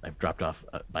born, I've dropped off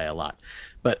by a lot.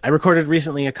 But I recorded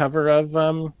recently a cover of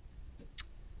oh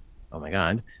my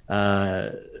God,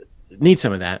 Need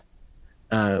Some of That.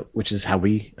 Which is how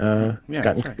we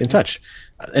got in touch.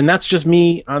 And that's just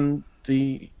me on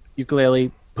the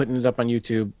ukulele, putting it up on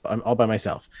YouTube all by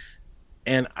myself.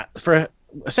 And for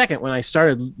a second, when I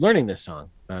started learning this song,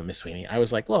 Miss Sweeney, I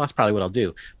was like, well, that's probably what I'll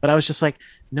do. But I was just like,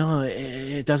 no,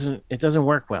 it doesn't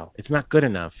work well. It's not good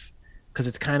enough because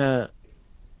it's kind of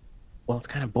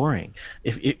boring.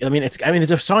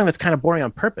 It's a song that's kind of boring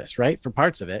on purpose, right? For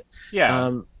parts of it.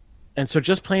 Yeah. And so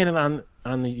just playing it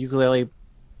on the ukulele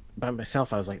by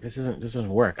myself, I was like, this doesn't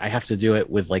work. I have to do it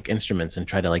with like instruments and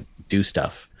try to like do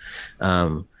stuff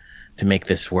to make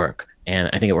this work. And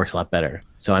I think it works a lot better.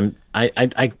 So I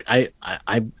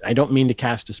don't mean to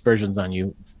cast aspersions on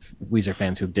you Weezer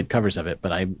fans who did covers of it,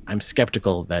 but I'm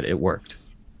skeptical that it worked.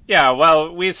 Yeah,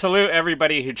 well, we salute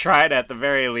everybody who tried at the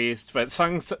very least, but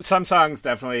some songs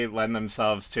definitely lend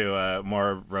themselves to a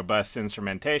more robust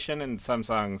instrumentation, and some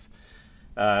songs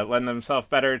lend themselves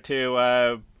better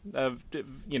to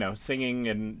singing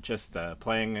and just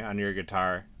playing on your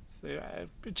guitar. So,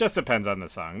 it just depends on the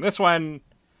song. This one,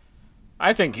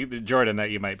 I think, Jordan,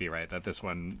 that you might be right, that this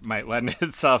one might lend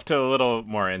itself to a little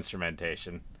more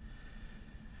instrumentation.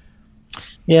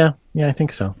 Yeah, I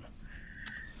think so.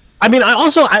 I mean,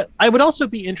 I would also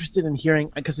be interested in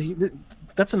hearing, because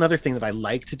that's another thing that I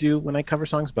like to do when I cover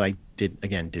songs, but I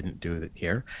didn't do it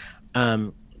here.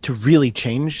 To really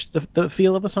change the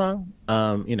feel of a song,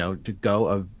 to go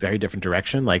a very different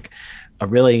direction, like a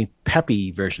really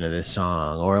peppy version of this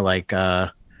song, or like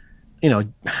a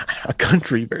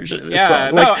country version of this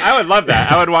song. No, I would love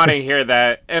that. I would want to hear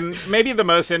that. And maybe the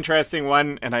most interesting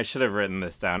one, and I should have written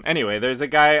this down. Anyway, there's a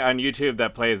guy on YouTube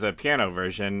that plays a piano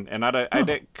version, and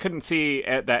I couldn't see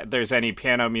that there's any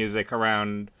piano music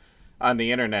around on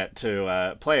the internet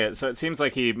to play it, so it seems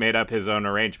like he made up his own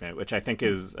arrangement, which I think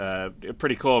is a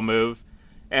pretty cool move.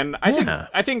 And I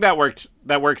think that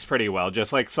works pretty well.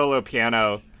 Just like solo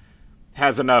piano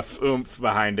has enough oomph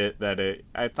behind it that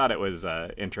I thought it was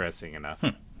interesting enough.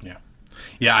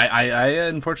 Yeah. I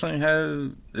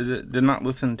unfortunately did not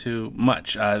listen to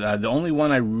much. The only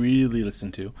one I really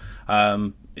listened to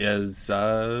is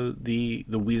the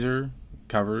Weezer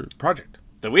cover project.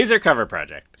 The Weezer cover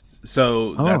project.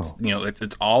 So that's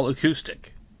it's all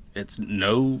acoustic. It's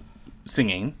no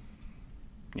singing.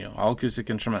 All acoustic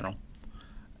instrumental.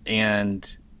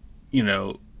 And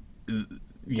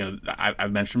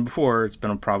I've mentioned before, it's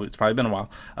probably been a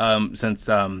while since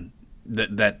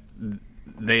that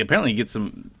they apparently get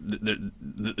some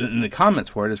in the comments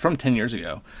for it is from 10 years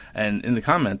ago, and in the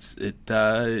comments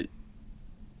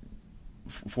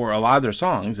for a lot of their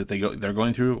songs that they're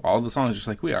going through all the songs just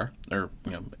like we are, or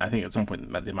I think at some point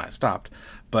they might have stopped,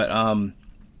 but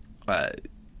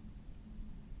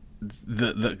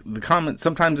the comments,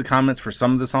 sometimes the comments for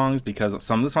some of the songs, because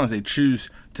some of the songs they choose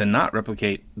to not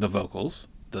replicate the vocals,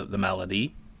 the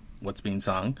melody, what's being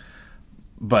sung,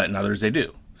 but in others they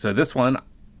do. So this one,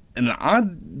 in an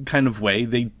odd kind of way,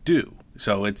 they do.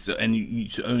 So it's and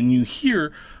you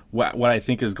hear what I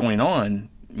think is going on,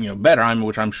 better.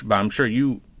 Which I'm sure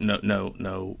you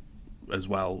know as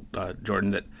well,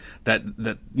 Jordan. That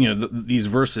these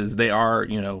verses, they are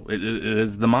it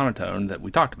is the monotone that we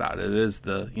talked about. It is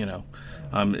the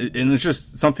and it's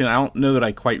just something I don't know that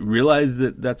I quite realized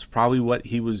that's probably what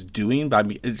he was doing. But I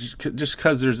mean, it's just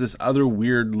because there's this other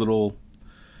weird little.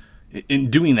 In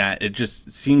doing that, it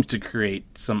just seems to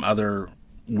create some other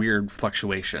weird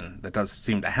fluctuation that does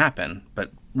seem to happen,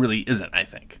 but really isn't. I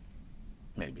think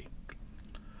maybe.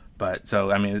 But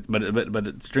so I mean,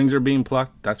 but strings are being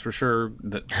plucked. That's for sure.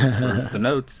 That for the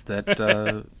notes that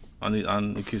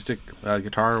on acoustic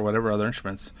guitar or whatever other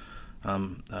instruments,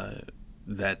 that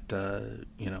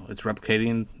it's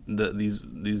replicating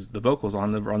the vocals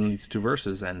on these two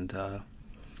verses, and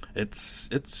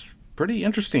it's pretty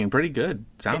interesting, pretty good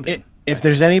sounding. If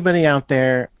there's anybody out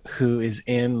there who is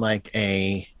in like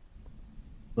a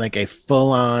like a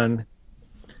full-on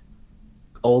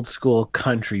old school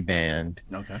country band.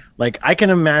 Okay. Like I can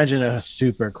imagine a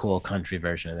super cool country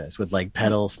version of this with like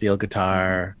pedal steel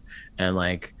guitar and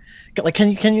like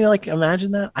can you like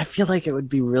imagine that? I feel like it would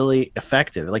be really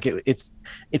effective. Like it's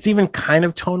even kind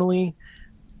of tonally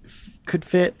could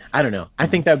fit. I don't know. I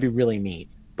think that would be really neat,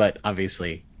 but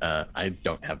obviously I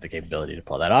don't have the capability to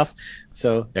pull that off.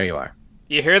 So there you are.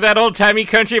 You hear that, old-timey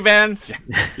country bands?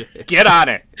 Get on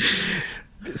it.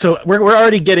 So we're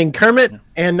already getting Kermit,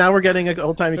 and now we're getting an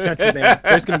old-timey country band.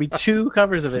 There's going to be 2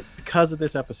 covers of it because of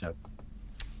this episode.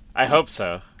 I hope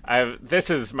so. This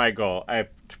is my goal. I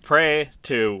pray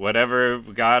to whatever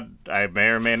God I may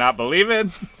or may not believe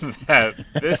in that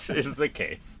this is the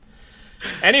case.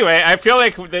 Anyway, I feel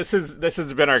like this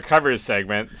has been our covers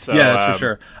segment. So, yeah, that's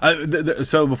for sure.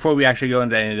 So before we actually go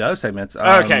into any of the other segments,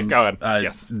 okay, go on.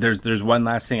 Yes, there's one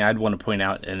last thing I'd want to point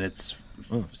out, and it's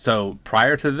so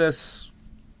prior to this,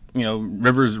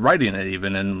 Rivers writing it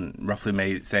even in roughly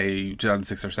May, say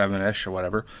 2006 or 7-ish or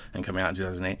whatever, and coming out in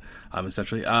 2008,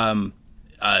 essentially. From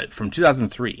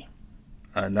 2003,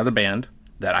 another band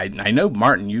that I know,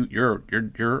 Martin, you're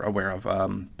aware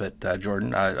of, but Jordan,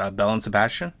 Belle and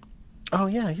Sebastian. Oh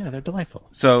yeah, they're delightful.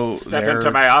 So Step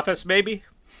into my office, maybe.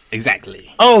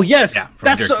 Exactly. Oh yes, yeah,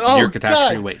 that's Dear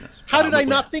Catastrophe God. Witness. How did I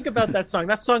not think about that song?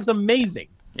 That song's amazing.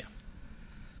 Yeah,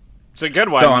 it's a good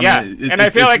one. So, and I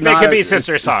feel like they could be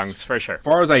sister songs for sure. As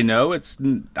far as I know, I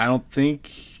don't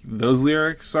think those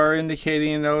lyrics are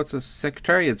indicating it's a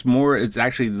secretary. It's more. It's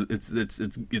actually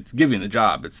it's giving the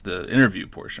job. It's the interview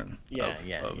portion.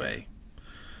 Of a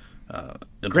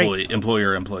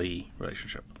employer-employee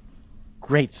relationship.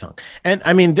 Great song. And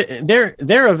I mean they're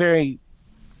a very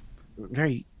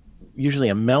usually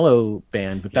a mellow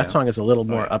band, but that song is a little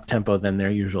more up tempo than their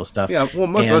usual stuff. Yeah, well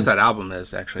most of that album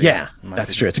is actually. Yeah,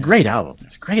 that's true. It's a great album.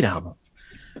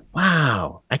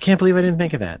 Wow. I can't believe I didn't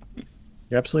think of that.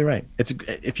 You're absolutely right.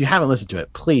 If you haven't listened to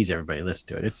it, please everybody listen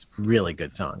to it. It's a really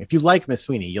good song. If you like Miss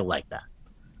Sweeney, you'll like that.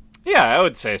 Yeah, I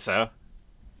would say so.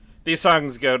 These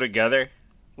songs go together.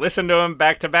 Listen to them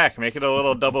back to back. Make it a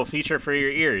little double feature for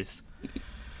your ears.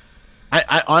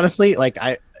 I honestly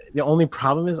the only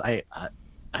problem is I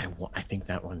think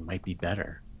that one might be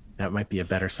better. That might be a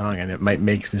better song, and it might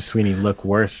make Miss Sweeney look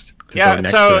worse. Yeah.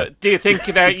 So, do you think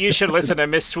that you should listen to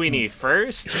Miss Sweeney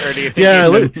first, or do you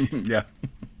think? You should... Yeah.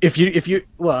 If you,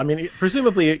 well, I mean,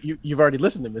 presumably you've already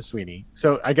listened to Miss Sweeney,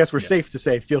 so I guess we're safe to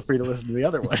say feel free to listen to the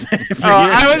other one.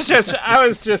 I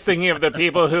was just thinking of the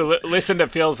people who listen to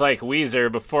Feels Like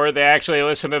Weezer before they actually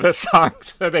listen to the song,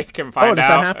 so they can find out. Does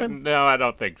that happen? No, I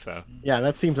don't think so. Yeah,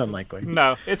 that seems unlikely.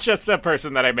 No, it's just a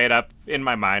person that I made up in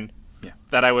my mind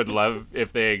that I would love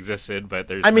if they existed, but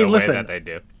there's no way that they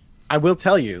do. I will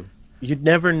tell you, you'd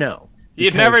never know.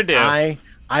 You'd never do.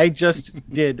 I just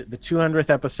did the 200th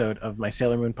episode of my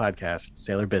Sailor Moon podcast,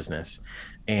 Sailor Business,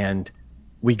 and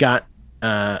we got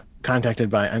contacted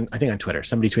by, I think on Twitter,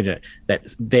 somebody tweeted it,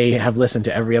 that they have listened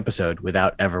to every episode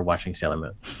without ever watching Sailor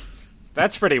Moon.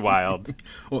 That's pretty wild.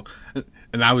 Well,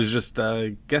 and I was just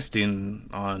guesting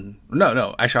on,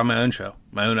 no, actually on my own show,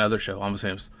 my own other show, Almost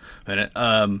Famous Minute.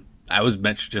 I was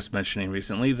just mentioning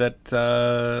recently that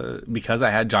because I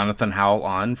had Jonathan Howell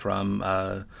on from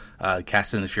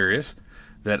Cast and the Furious,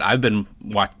 that I've been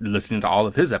listening to all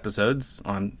of his episodes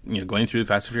on, going through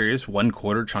Fast and Furious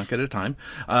 1/4 chunk at a time.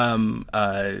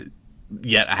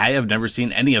 Yet I have never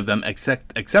seen any of them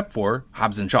except for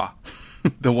Hobbs and Shaw.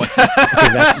 The one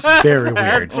that's very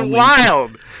weird. That's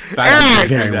wild.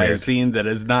 Fast and Furious I've seen that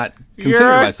is not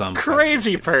considered by some. You're a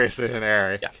crazy person,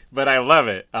 Eric. Yeah. But I love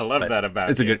it. I love that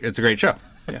about you. It's a great show.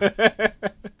 Yeah.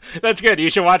 That's good. You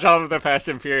should watch all of the Fast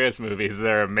and Furious movies.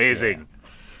 They're amazing.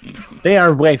 Yeah. They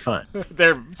are way fun.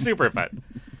 They're super fun.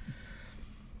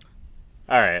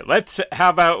 All right, how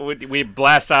about we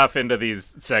blast off into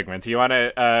these segments? You want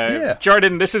to,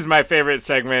 Jordan, this is my favorite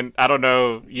segment. I don't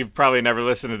know, you've probably never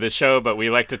listened to this show, but we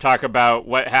like to talk about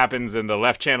what happens in the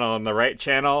left channel and the right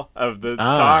channel of the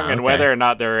song and whether or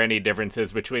not there are any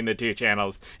differences between the two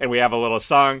channels. And we have a little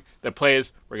song that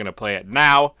plays. We're going to play it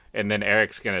now, and then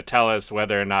Eric's going to tell us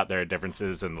whether or not there are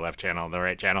differences in the left channel and the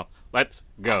right channel. Let's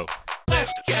go.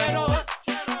 Left channel,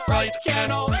 right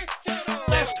channel,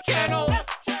 left channel,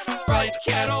 right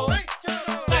channel,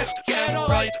 left channel,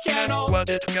 right channel. What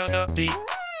it gonna be?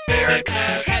 Eric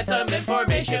Nash has some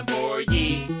information for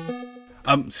ye.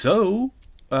 So,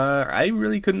 I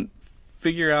really couldn't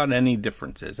figure out any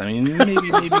differences. I mean,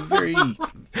 maybe very.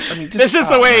 This is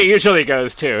the way it usually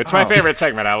goes too. It's my favorite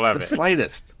segment. I love it.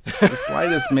 The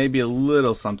slightest, maybe a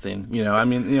little something.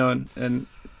 And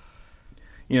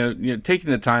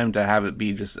taking the time to have it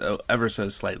be just ever so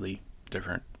slightly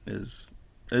different is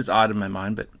is odd in my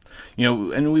mind, but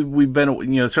and we've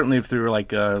been certainly through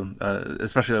like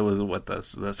especially it was what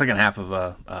the second half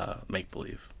of Make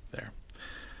Believe there.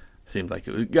 Seemed like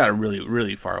it got really,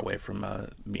 really far away from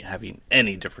me having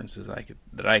any differences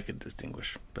that I could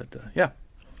distinguish. But yeah.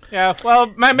 Yeah.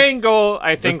 Well, my main goal,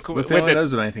 I think, with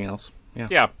this, anything else. Yeah.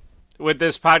 Yeah. With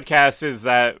this podcast is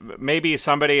that maybe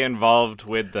somebody involved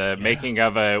with the making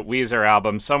of a Weezer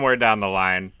album somewhere down the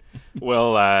line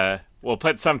will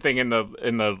put something in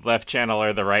the left channel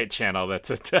or the right channel that's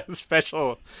a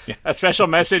special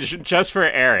message just for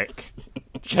Eric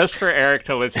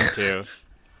to listen to.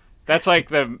 That's like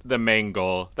the main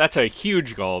goal. That's a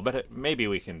huge goal, but maybe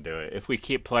we can do it if we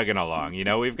keep plugging along.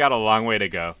 We've got a long way to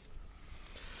go.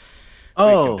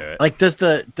 Oh, like does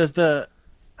the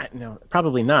no,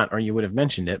 probably not, or you would have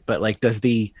mentioned it, but like does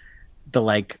the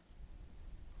like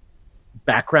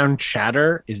background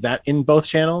chatter, is that in both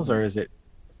channels or is it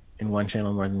in one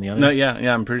channel more than the other? No,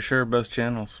 yeah, I'm pretty sure both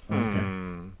channels.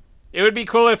 Okay. It would be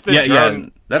cool if the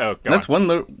drone... That's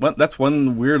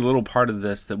one weird little part of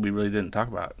this that we really didn't talk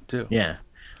about too. Yeah,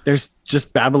 there's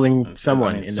just babbling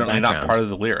someone in the background. Not part of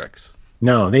the lyrics.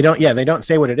 No, they don't. Yeah, they don't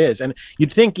say what it is, and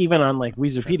you'd think even on like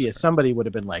Weezerpedia, somebody would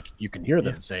have been like, "You can hear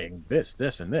them saying this,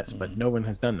 this, and this," but no one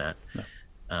has done that. No.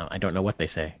 I don't know what they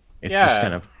say. It's just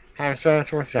kind of. There's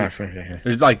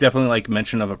like definitely like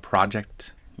mention of a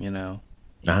project,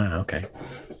 Ah, okay.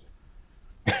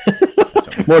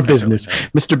 More business.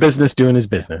 Mr. Business doing his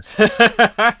business.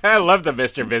 I love the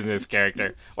Mr. Business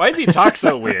character. Why does he talk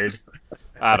so weird?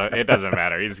 It doesn't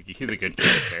matter. He's a good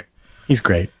character. He's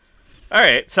great. All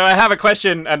right, so I have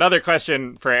another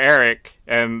question for Eric,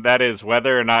 and that is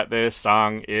whether or not this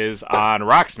song is on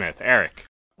Rocksmith. Eric.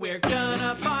 We're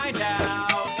gonna find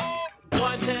out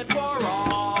once and for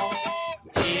all.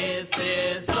 Is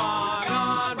this song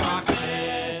on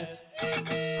Rocksmith?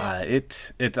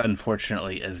 It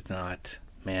unfortunately is not,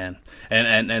 man.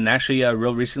 And actually,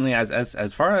 real recently,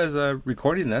 as far as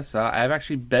recording this, I've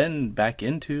actually been back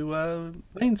into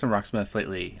playing some Rocksmith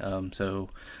lately. So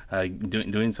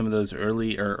doing some of those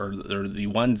early or the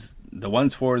ones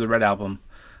for the Red Album,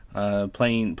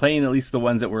 playing at least the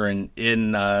ones that were in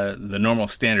the normal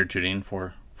standard tuning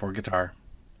for guitar.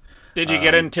 Did you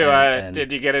get into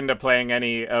Did you get into playing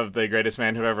any of the Greatest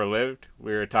Man Who Ever Lived?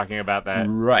 We were talking about that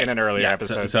in an earlier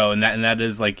episode. So and that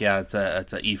is like it's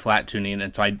a E flat tuning,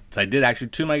 and so I did actually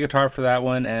tune my guitar for that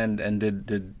one, and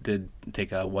did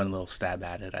take one little stab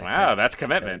at it. Wow, that's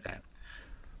commitment.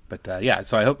 But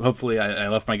so I hopefully I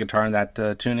left my guitar in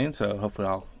that tuning, so hopefully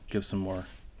I'll give some more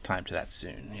time to that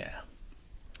soon. Yeah.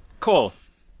 Cool.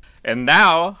 And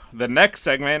now the next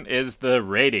segment is the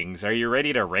ratings. Are you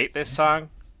ready to rate this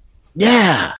song?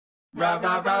 Yeah.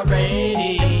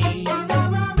 Rating.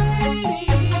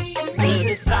 We'll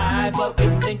decide what we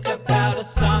think about a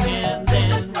song and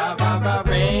then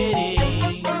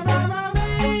rating.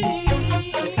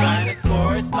 Assign a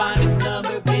corresponding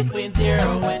number between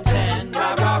 0 and 10.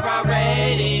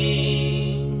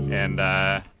 Rating. And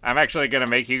I'm actually gonna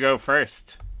make you go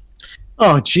first.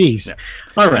 Oh, geez. Yeah.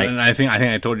 All right. And I think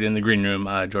I told you in the green room,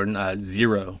 Jordan,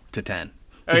 0 to 10.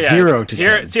 Oh, yeah. 0 to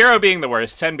 10. 0 being the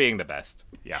worst, 10 being the best.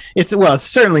 Yeah. It's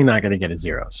certainly not going to get a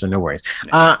 0, so no worries.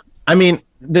 I mean,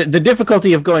 the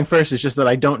difficulty of going first is just that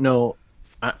I don't know.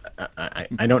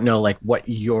 I don't know like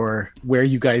where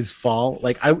you guys fall.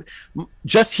 Like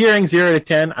just hearing 0 to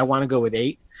 10, I want to go with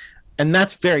 8, and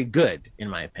that's very good in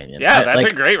my opinion. Yeah,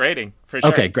 that's a great rating for sure.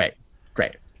 Okay, great.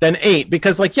 Then 8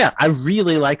 because I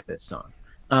really like this song.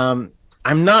 I'm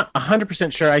not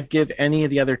 100% sure I'd give any of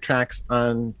the other tracks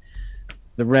on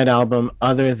the Red Album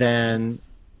other than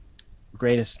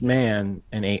Greatest Man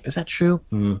and 8. Is that true?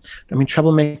 I mean,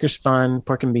 Troublemaker's fun.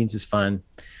 Pork and Beans is fun.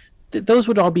 Those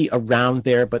would all be around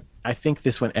there, but I think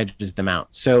this one edges them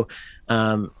out. So,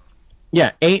 8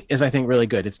 is, I think, really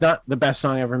good. It's not the best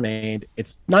song ever made.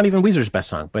 It's not even Weezer's best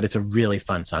song, but it's a really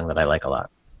fun song that I like a lot.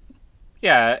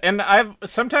 Yeah, and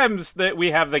sometimes we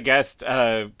have the guest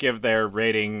give their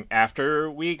rating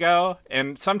after we go,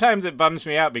 and sometimes it bums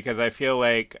me out because I feel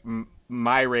like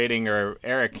my rating or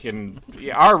Eric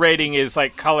our rating is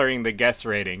like coloring the guest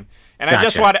rating, and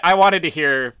gotcha. I wanted to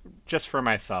hear just for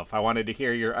myself. I wanted to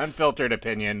hear your unfiltered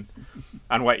opinion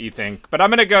on what you think. But I'm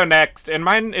gonna go next, and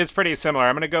mine is pretty similar.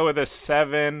 I'm gonna go with a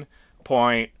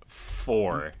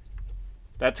 7.4.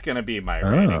 That's gonna be my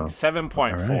rating.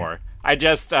 7.4.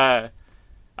 Right.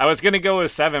 I was going to go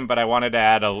with 7, but I wanted to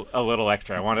add a little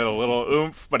extra. I wanted a little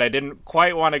oomph, but I didn't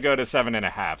quite want to go to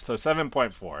 7.5. So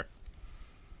 7.4.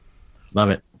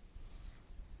 Love it.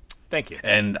 Thank you.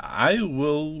 And I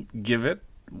will give it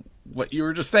what you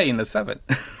were just saying, a 7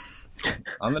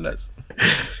 on the nose.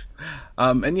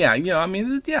 And yeah, I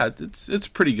mean, yeah, it's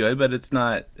pretty good, but it's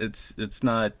not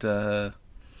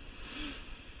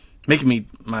making me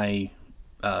my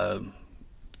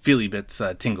feely bits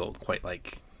tingle quite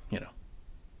like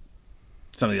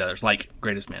some of the others, like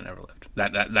Greatest Man Ever Lived.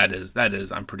 That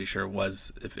is I'm pretty sure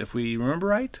was, if we remember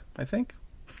right, I think,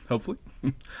 hopefully,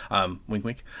 wink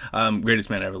wink, Greatest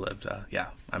Man Ever Lived. Yeah,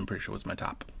 I'm pretty sure was my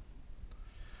top.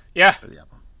 Yeah. For the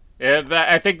album. Yeah,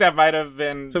 I think that might have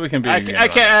been. So we can be. I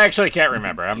actually can't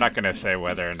remember. I'm not going to say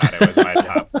whether or not it was my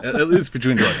top. At least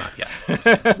between Jordan and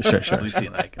I, yeah. Sure. At least he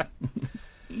and I can.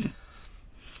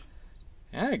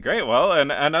 Yeah, great. Well,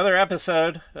 another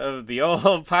episode of the old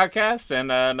podcast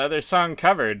and another song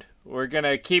covered. We're going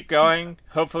to keep going.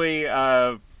 Hopefully,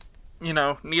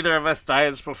 neither of us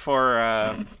dies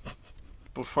before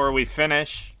we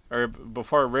finish, or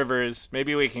before Rivers.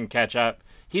 Maybe we can catch up.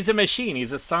 He's a machine.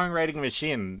 He's a songwriting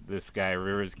machine, this guy,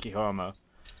 Rivers Cuomo.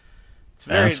 It's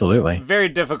Absolutely. Very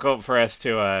difficult for us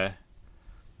to,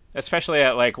 especially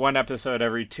at like one episode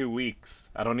every 2 weeks.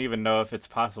 I don't even know if it's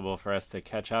possible for us to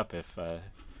catch up if,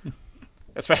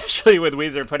 especially with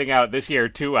Weezer putting out this year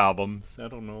 2 albums. I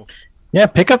don't know. Yeah,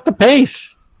 pick up the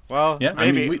pace. Well, yeah,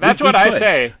 maybe. I mean, that's what I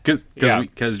say. Because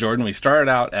Jordan, we started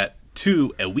out at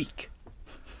 2 a week.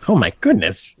 Oh my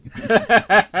goodness.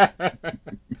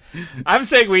 I'm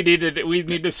saying we need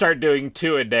to start doing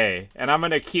 2 a day, and I'm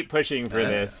going to keep pushing for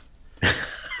this.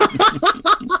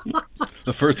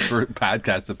 The first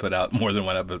podcast to put out more than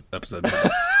one episode.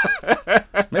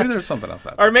 Maybe there's something else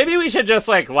out there. Or maybe we should just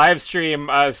like live stream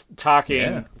us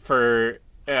talking for,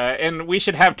 and we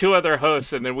should have 2 other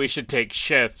hosts, and then we should take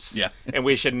shifts. Yeah. And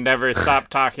we should never stop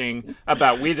talking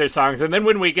about Weezer songs, and then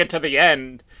when we get to the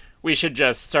end, we should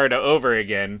just start over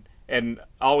again and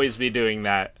always be doing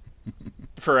that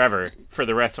forever for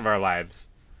the rest of our lives.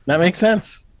 That makes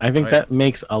sense. I think that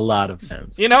makes a lot of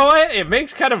sense. You know what? It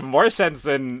makes kind of more sense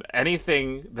than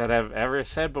anything that I've ever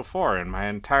said before in my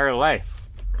entire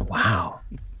life. Wow.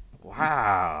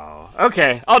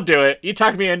 Okay, I'll do it. You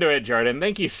talked me into it, Jordan.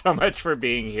 Thank you so much for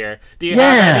being here. Do you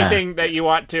have anything that you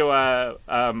want to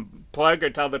plug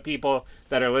or tell the people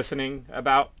that are listening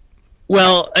about?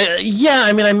 Well, yeah,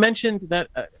 I mean, I mentioned that,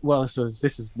 so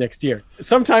this is next year.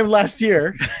 Sometime last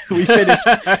year, we finished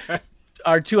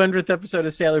our 200th episode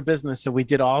of Sailor Business, so we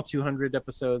did all 200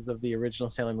 episodes of the original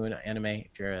Sailor Moon anime,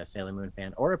 if you're a Sailor Moon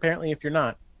fan. Or apparently, if you're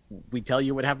not, we tell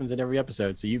you what happens in every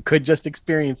episode, so you could just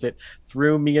experience it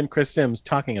through me and Chris Sims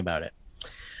talking about it.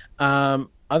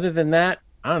 Other than that,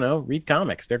 I don't know, read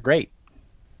comics. They're great.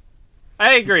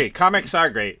 I agree. Comics are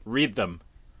great. Read them.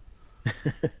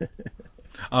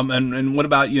 And what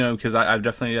about, because I've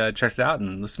definitely checked it out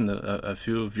and listened to a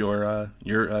few of your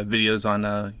videos on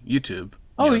YouTube.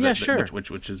 Oh, yeah, sure.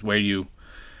 Which is where you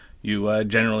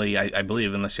generally, I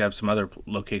believe, unless you have some other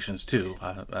locations too.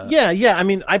 Yeah. I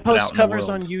mean, I post covers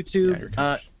on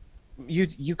YouTube.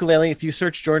 Ukulele. If you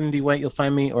search Jordan D. White, you'll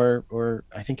find me. Or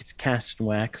I think it's Cast and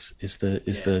Wax is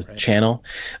the channel.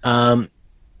 And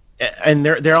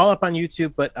they're all up on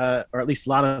YouTube, but or at least a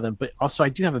lot of them. But also, I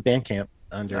do have a Bandcamp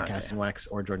under Cast and Wax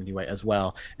or Jordan D. White as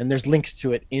well, and there's links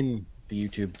to it in the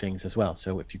YouTube things as well.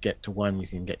 So if you get to one, you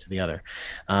can get to the other.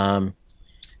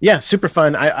 Yeah, super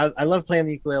fun. I love playing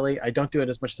the ukulele. I don't do it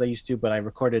as much as I used to, but I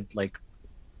recorded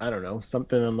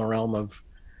something in the realm of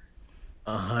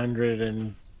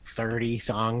 130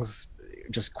 songs,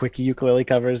 just quickie ukulele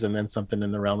covers, and then something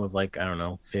in the realm of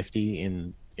 50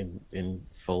 in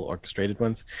full orchestrated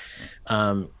ones.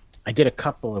 I did a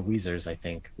couple of Weezers, I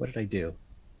think. What did I do?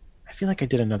 I feel like I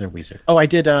did another Weezer. Oh, I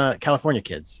did California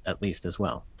Kids at least as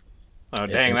well. Oh,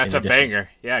 dang, that's a banger.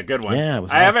 Yeah, good one. Yeah,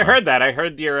 I haven't heard that. I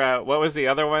heard your, what was the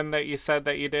other one that you said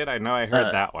that you did? I know I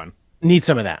heard that one. Need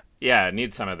Some of That. Yeah,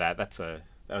 Need Some of That. That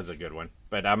was a good one.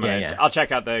 But I'll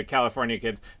check out the California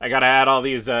Kids. I got to add all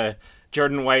these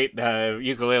Jordan White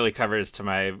ukulele covers to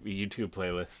my YouTube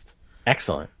playlist.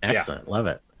 Excellent. Love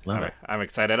it. I'm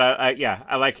excited.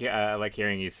 I like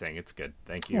hearing you sing. It's good.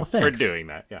 Thank you for doing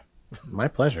that. Yeah. My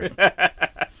pleasure.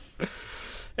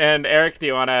 And Eric, do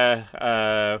you want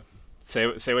to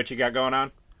say what you got going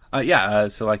on?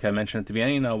 So like I mentioned at the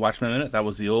beginning, Watch My Minute. That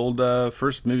was the old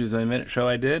first Movies by Minute show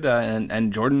I did,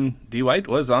 and Jordan D. White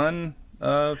was on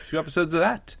a few episodes of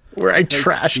that. Where I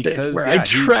trashed it. He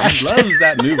loves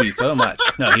that movie so much.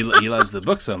 No, he loves the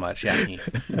book so much. Yeah, he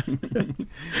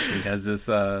has this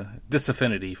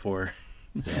disaffinity for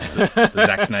the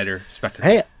Zack Snyder spectacle.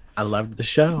 Hey, I loved the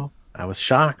show. I was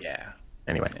shocked. Yeah.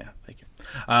 Anyway. Yeah, thank you.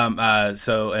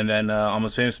 And then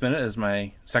Almost Famous Minute is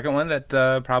my second one that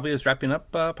probably is wrapping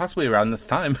up possibly around this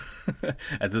time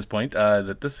at this point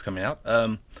that this is coming out.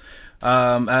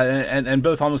 And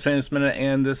both Almost Famous Minute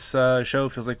and this show,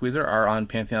 Feels Like Weezer, are on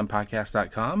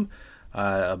PantheonPodcast.com.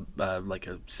 Like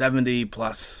a 70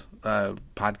 plus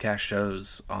podcast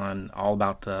shows on all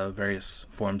about various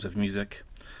forms of music.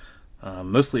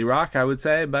 Mostly rock, I would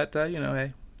say, but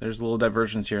hey, there's little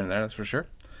diversions here and there, that's for sure.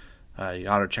 You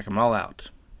ought to check them all out.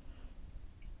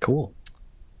 Cool.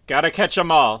 Gotta catch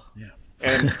them all. Yeah.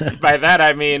 And by that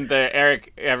I mean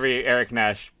every Eric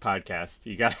Nash podcast.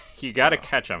 You gotta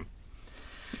catch them.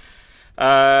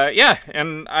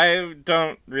 And I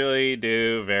don't really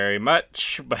do very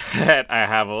much, but I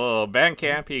have a little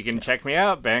Bandcamp. You can check me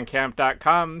out,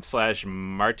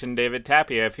 bandcamp.com/Martin David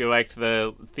Tapia. If you liked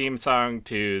the theme song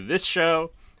to this show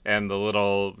and the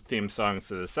little theme songs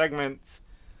to the segments,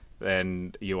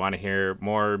 then you want to hear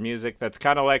more music that's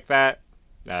kind of like that,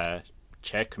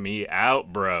 check me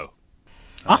out, bro.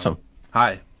 Awesome.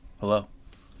 Hi. Hello.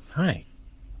 Hi.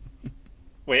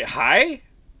 Wait, hi?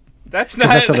 That's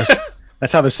not...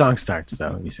 That's how the song starts,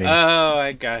 though. You say, "Oh,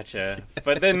 I gotcha."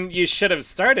 But then you should have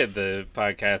started the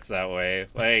podcast that way.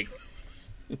 Like,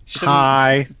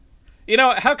 hi.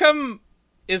 How come?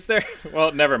 Is there?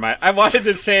 Well, never mind. I wanted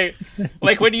to say,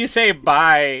 like, when you say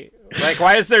bye, like,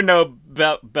 why is there no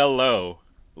below?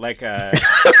 Like, hello.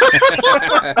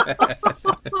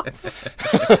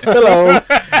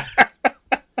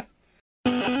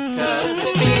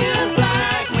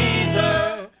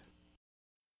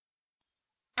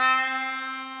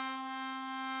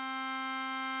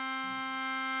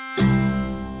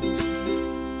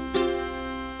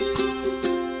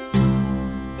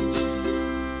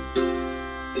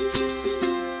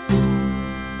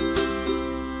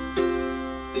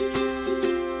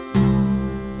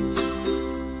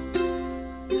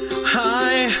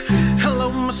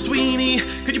 Sweeney,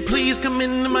 could you please come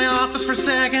into my office for a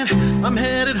second? I'm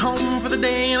headed home for the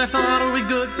day and I thought it would be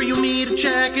good for you and me to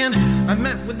check in. I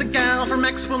met with the gal from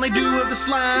X when they do have the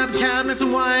slab cabinets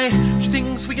and why she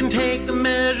thinks we can take the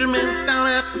measurements down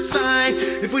at the side.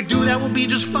 If we do that, we'll be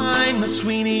just fine, Miss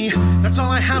Sweeney. That's all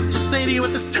I have to say to you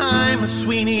at this time, Miss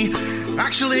Sweeney.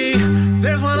 Actually,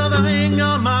 there's one other thing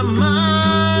on my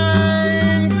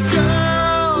mind,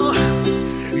 girl.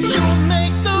 You'll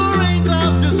make the rain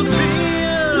clouds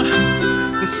disappear.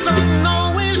 The sun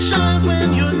always shines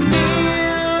when you're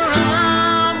near.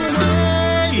 I'm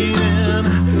waiting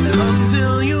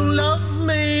until you love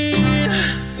me.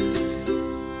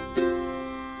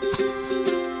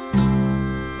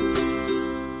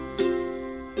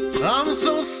 I'm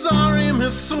so sorry,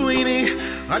 Miss Sweeney.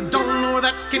 I don't know where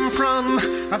that came from.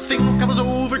 I think I was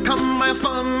overcome by a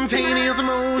spontaneous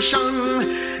emotion.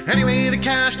 Anyway, the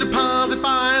cash deposit,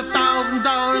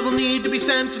 $5,000, will need to be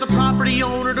sent to the property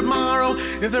owner tomorrow.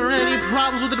 If there are any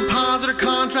problems with the deposit or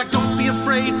contract, don't be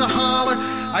afraid to holler.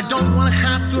 I don't want to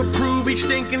have to approve each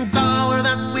stinking dollar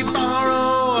that we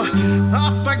borrow.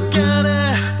 I forget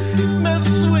it, Miss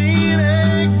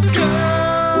Sweeney,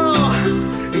 girl.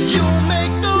 You'll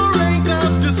make the rain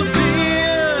clouds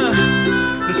disappear.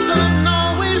 The sun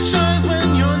always shines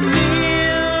when you're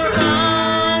near.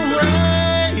 I'm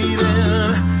waiting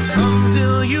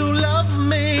until you love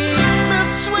me,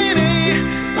 Miss Sweeney.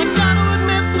 I gotta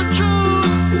admit the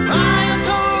truth, I am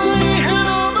totally head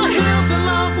over heels in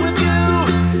love with you.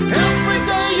 Every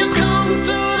day you come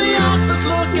to the office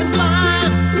looking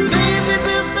fine, navy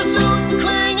business suit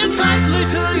clinging tightly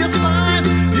to your spine.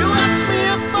 You ask me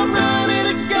if I'm ready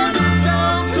to get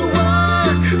down to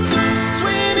work.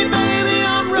 Sweeney, baby,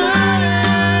 I'm ready.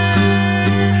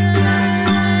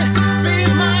 Be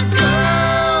my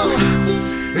girl.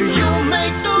 You'll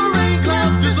make the rain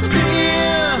clouds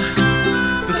disappear.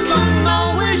 The sun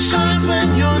always shines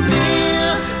when you're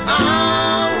near.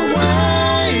 I'm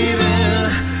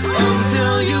waiting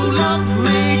until you love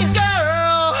me,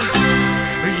 girl.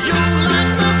 You're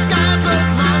like the skies of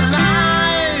my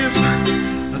life.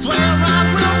 I swear I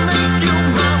will make you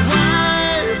my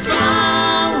wife.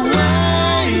 I'm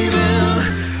waiting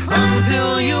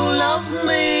until you love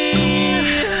me,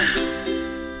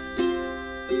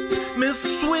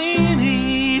 Miss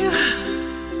Sweeney.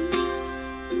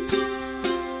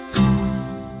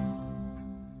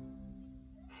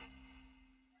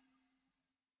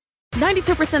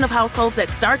 92% of households that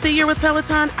start the year with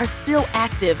Peloton are still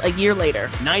active a year later.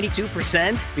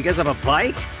 92% because of a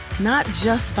bike? Not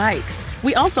just bikes.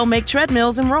 We also make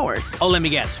treadmills and rowers. Oh, let me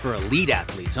guess, for elite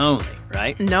athletes only,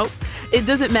 right? Nope. It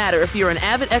doesn't matter if you're an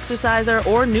avid exerciser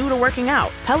or new to working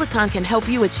out, Peloton can help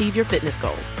you achieve your fitness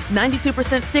goals.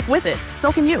 92% stick with it.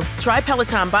 So can you. Try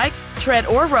Peloton bikes, tread,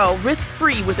 or row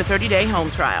risk-free with a 30-day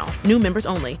home trial. New members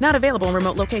only. Not available in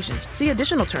remote locations. See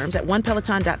additional terms at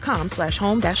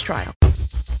onepeloton.com/home-trial.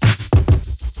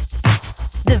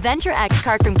 The Venture X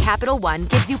card from Capital One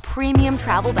gives you premium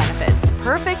travel benefits,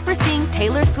 perfect for seeing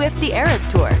Taylor Swift The Eras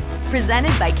Tour.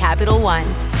 Presented by Capital One.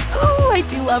 Ooh, I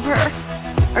do love her.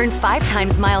 Earn 5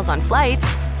 times miles on flights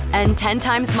and 10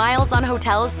 times miles on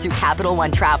hotels through Capital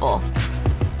One Travel.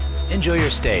 Enjoy your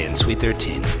stay in Suite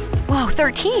 13. Whoa,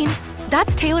 13?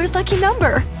 That's Taylor's lucky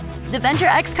number. The Venture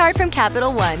X card from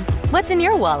Capital One. What's in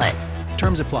your wallet?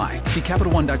 Terms apply. See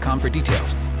CapitalOne.com for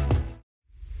details.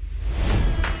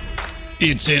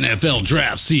 It's NFL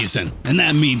draft season, and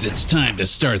that means it's time to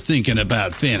start thinking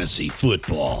about fantasy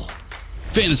football.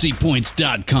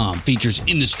 FantasyPoints.com features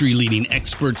industry-leading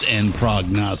experts and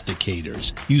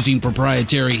prognosticators using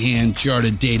proprietary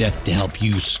hand-charted data to help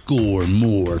you score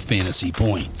more fantasy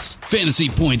points.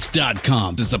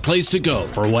 FantasyPoints.com is the place to go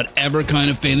for whatever kind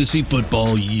of fantasy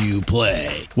football you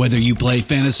play. Whether you play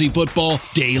fantasy football,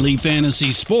 daily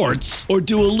fantasy sports, or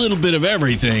do a little bit of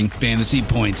everything, Fantasy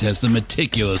Points has the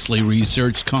meticulously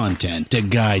researched content to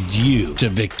guide you to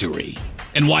victory.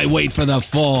 And why wait for the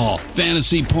fall?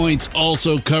 Fantasy Points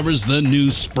also covers the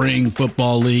new spring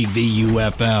football league, the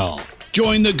UFL.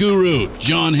 Join the guru,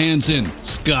 John Hansen,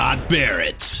 Scott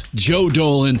Barrett, Joe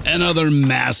Dolan, and other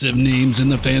massive names in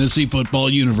the fantasy football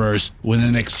universe with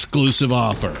an exclusive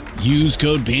offer. Use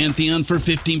code Pantheon for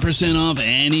 15% off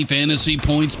any Fantasy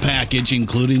Points package,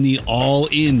 including the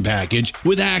all-in package,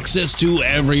 with access to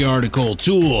every article,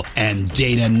 tool, and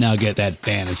data nugget that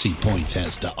Fantasy Points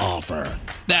has to offer.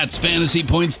 That's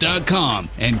FantasyPoints.com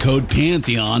and code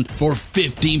Pantheon for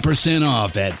 15%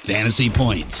 off at Fantasy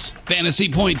Points.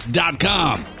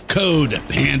 FantasyPoints.com, code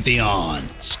Pantheon.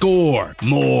 Score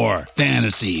more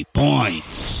fantasy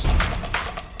points.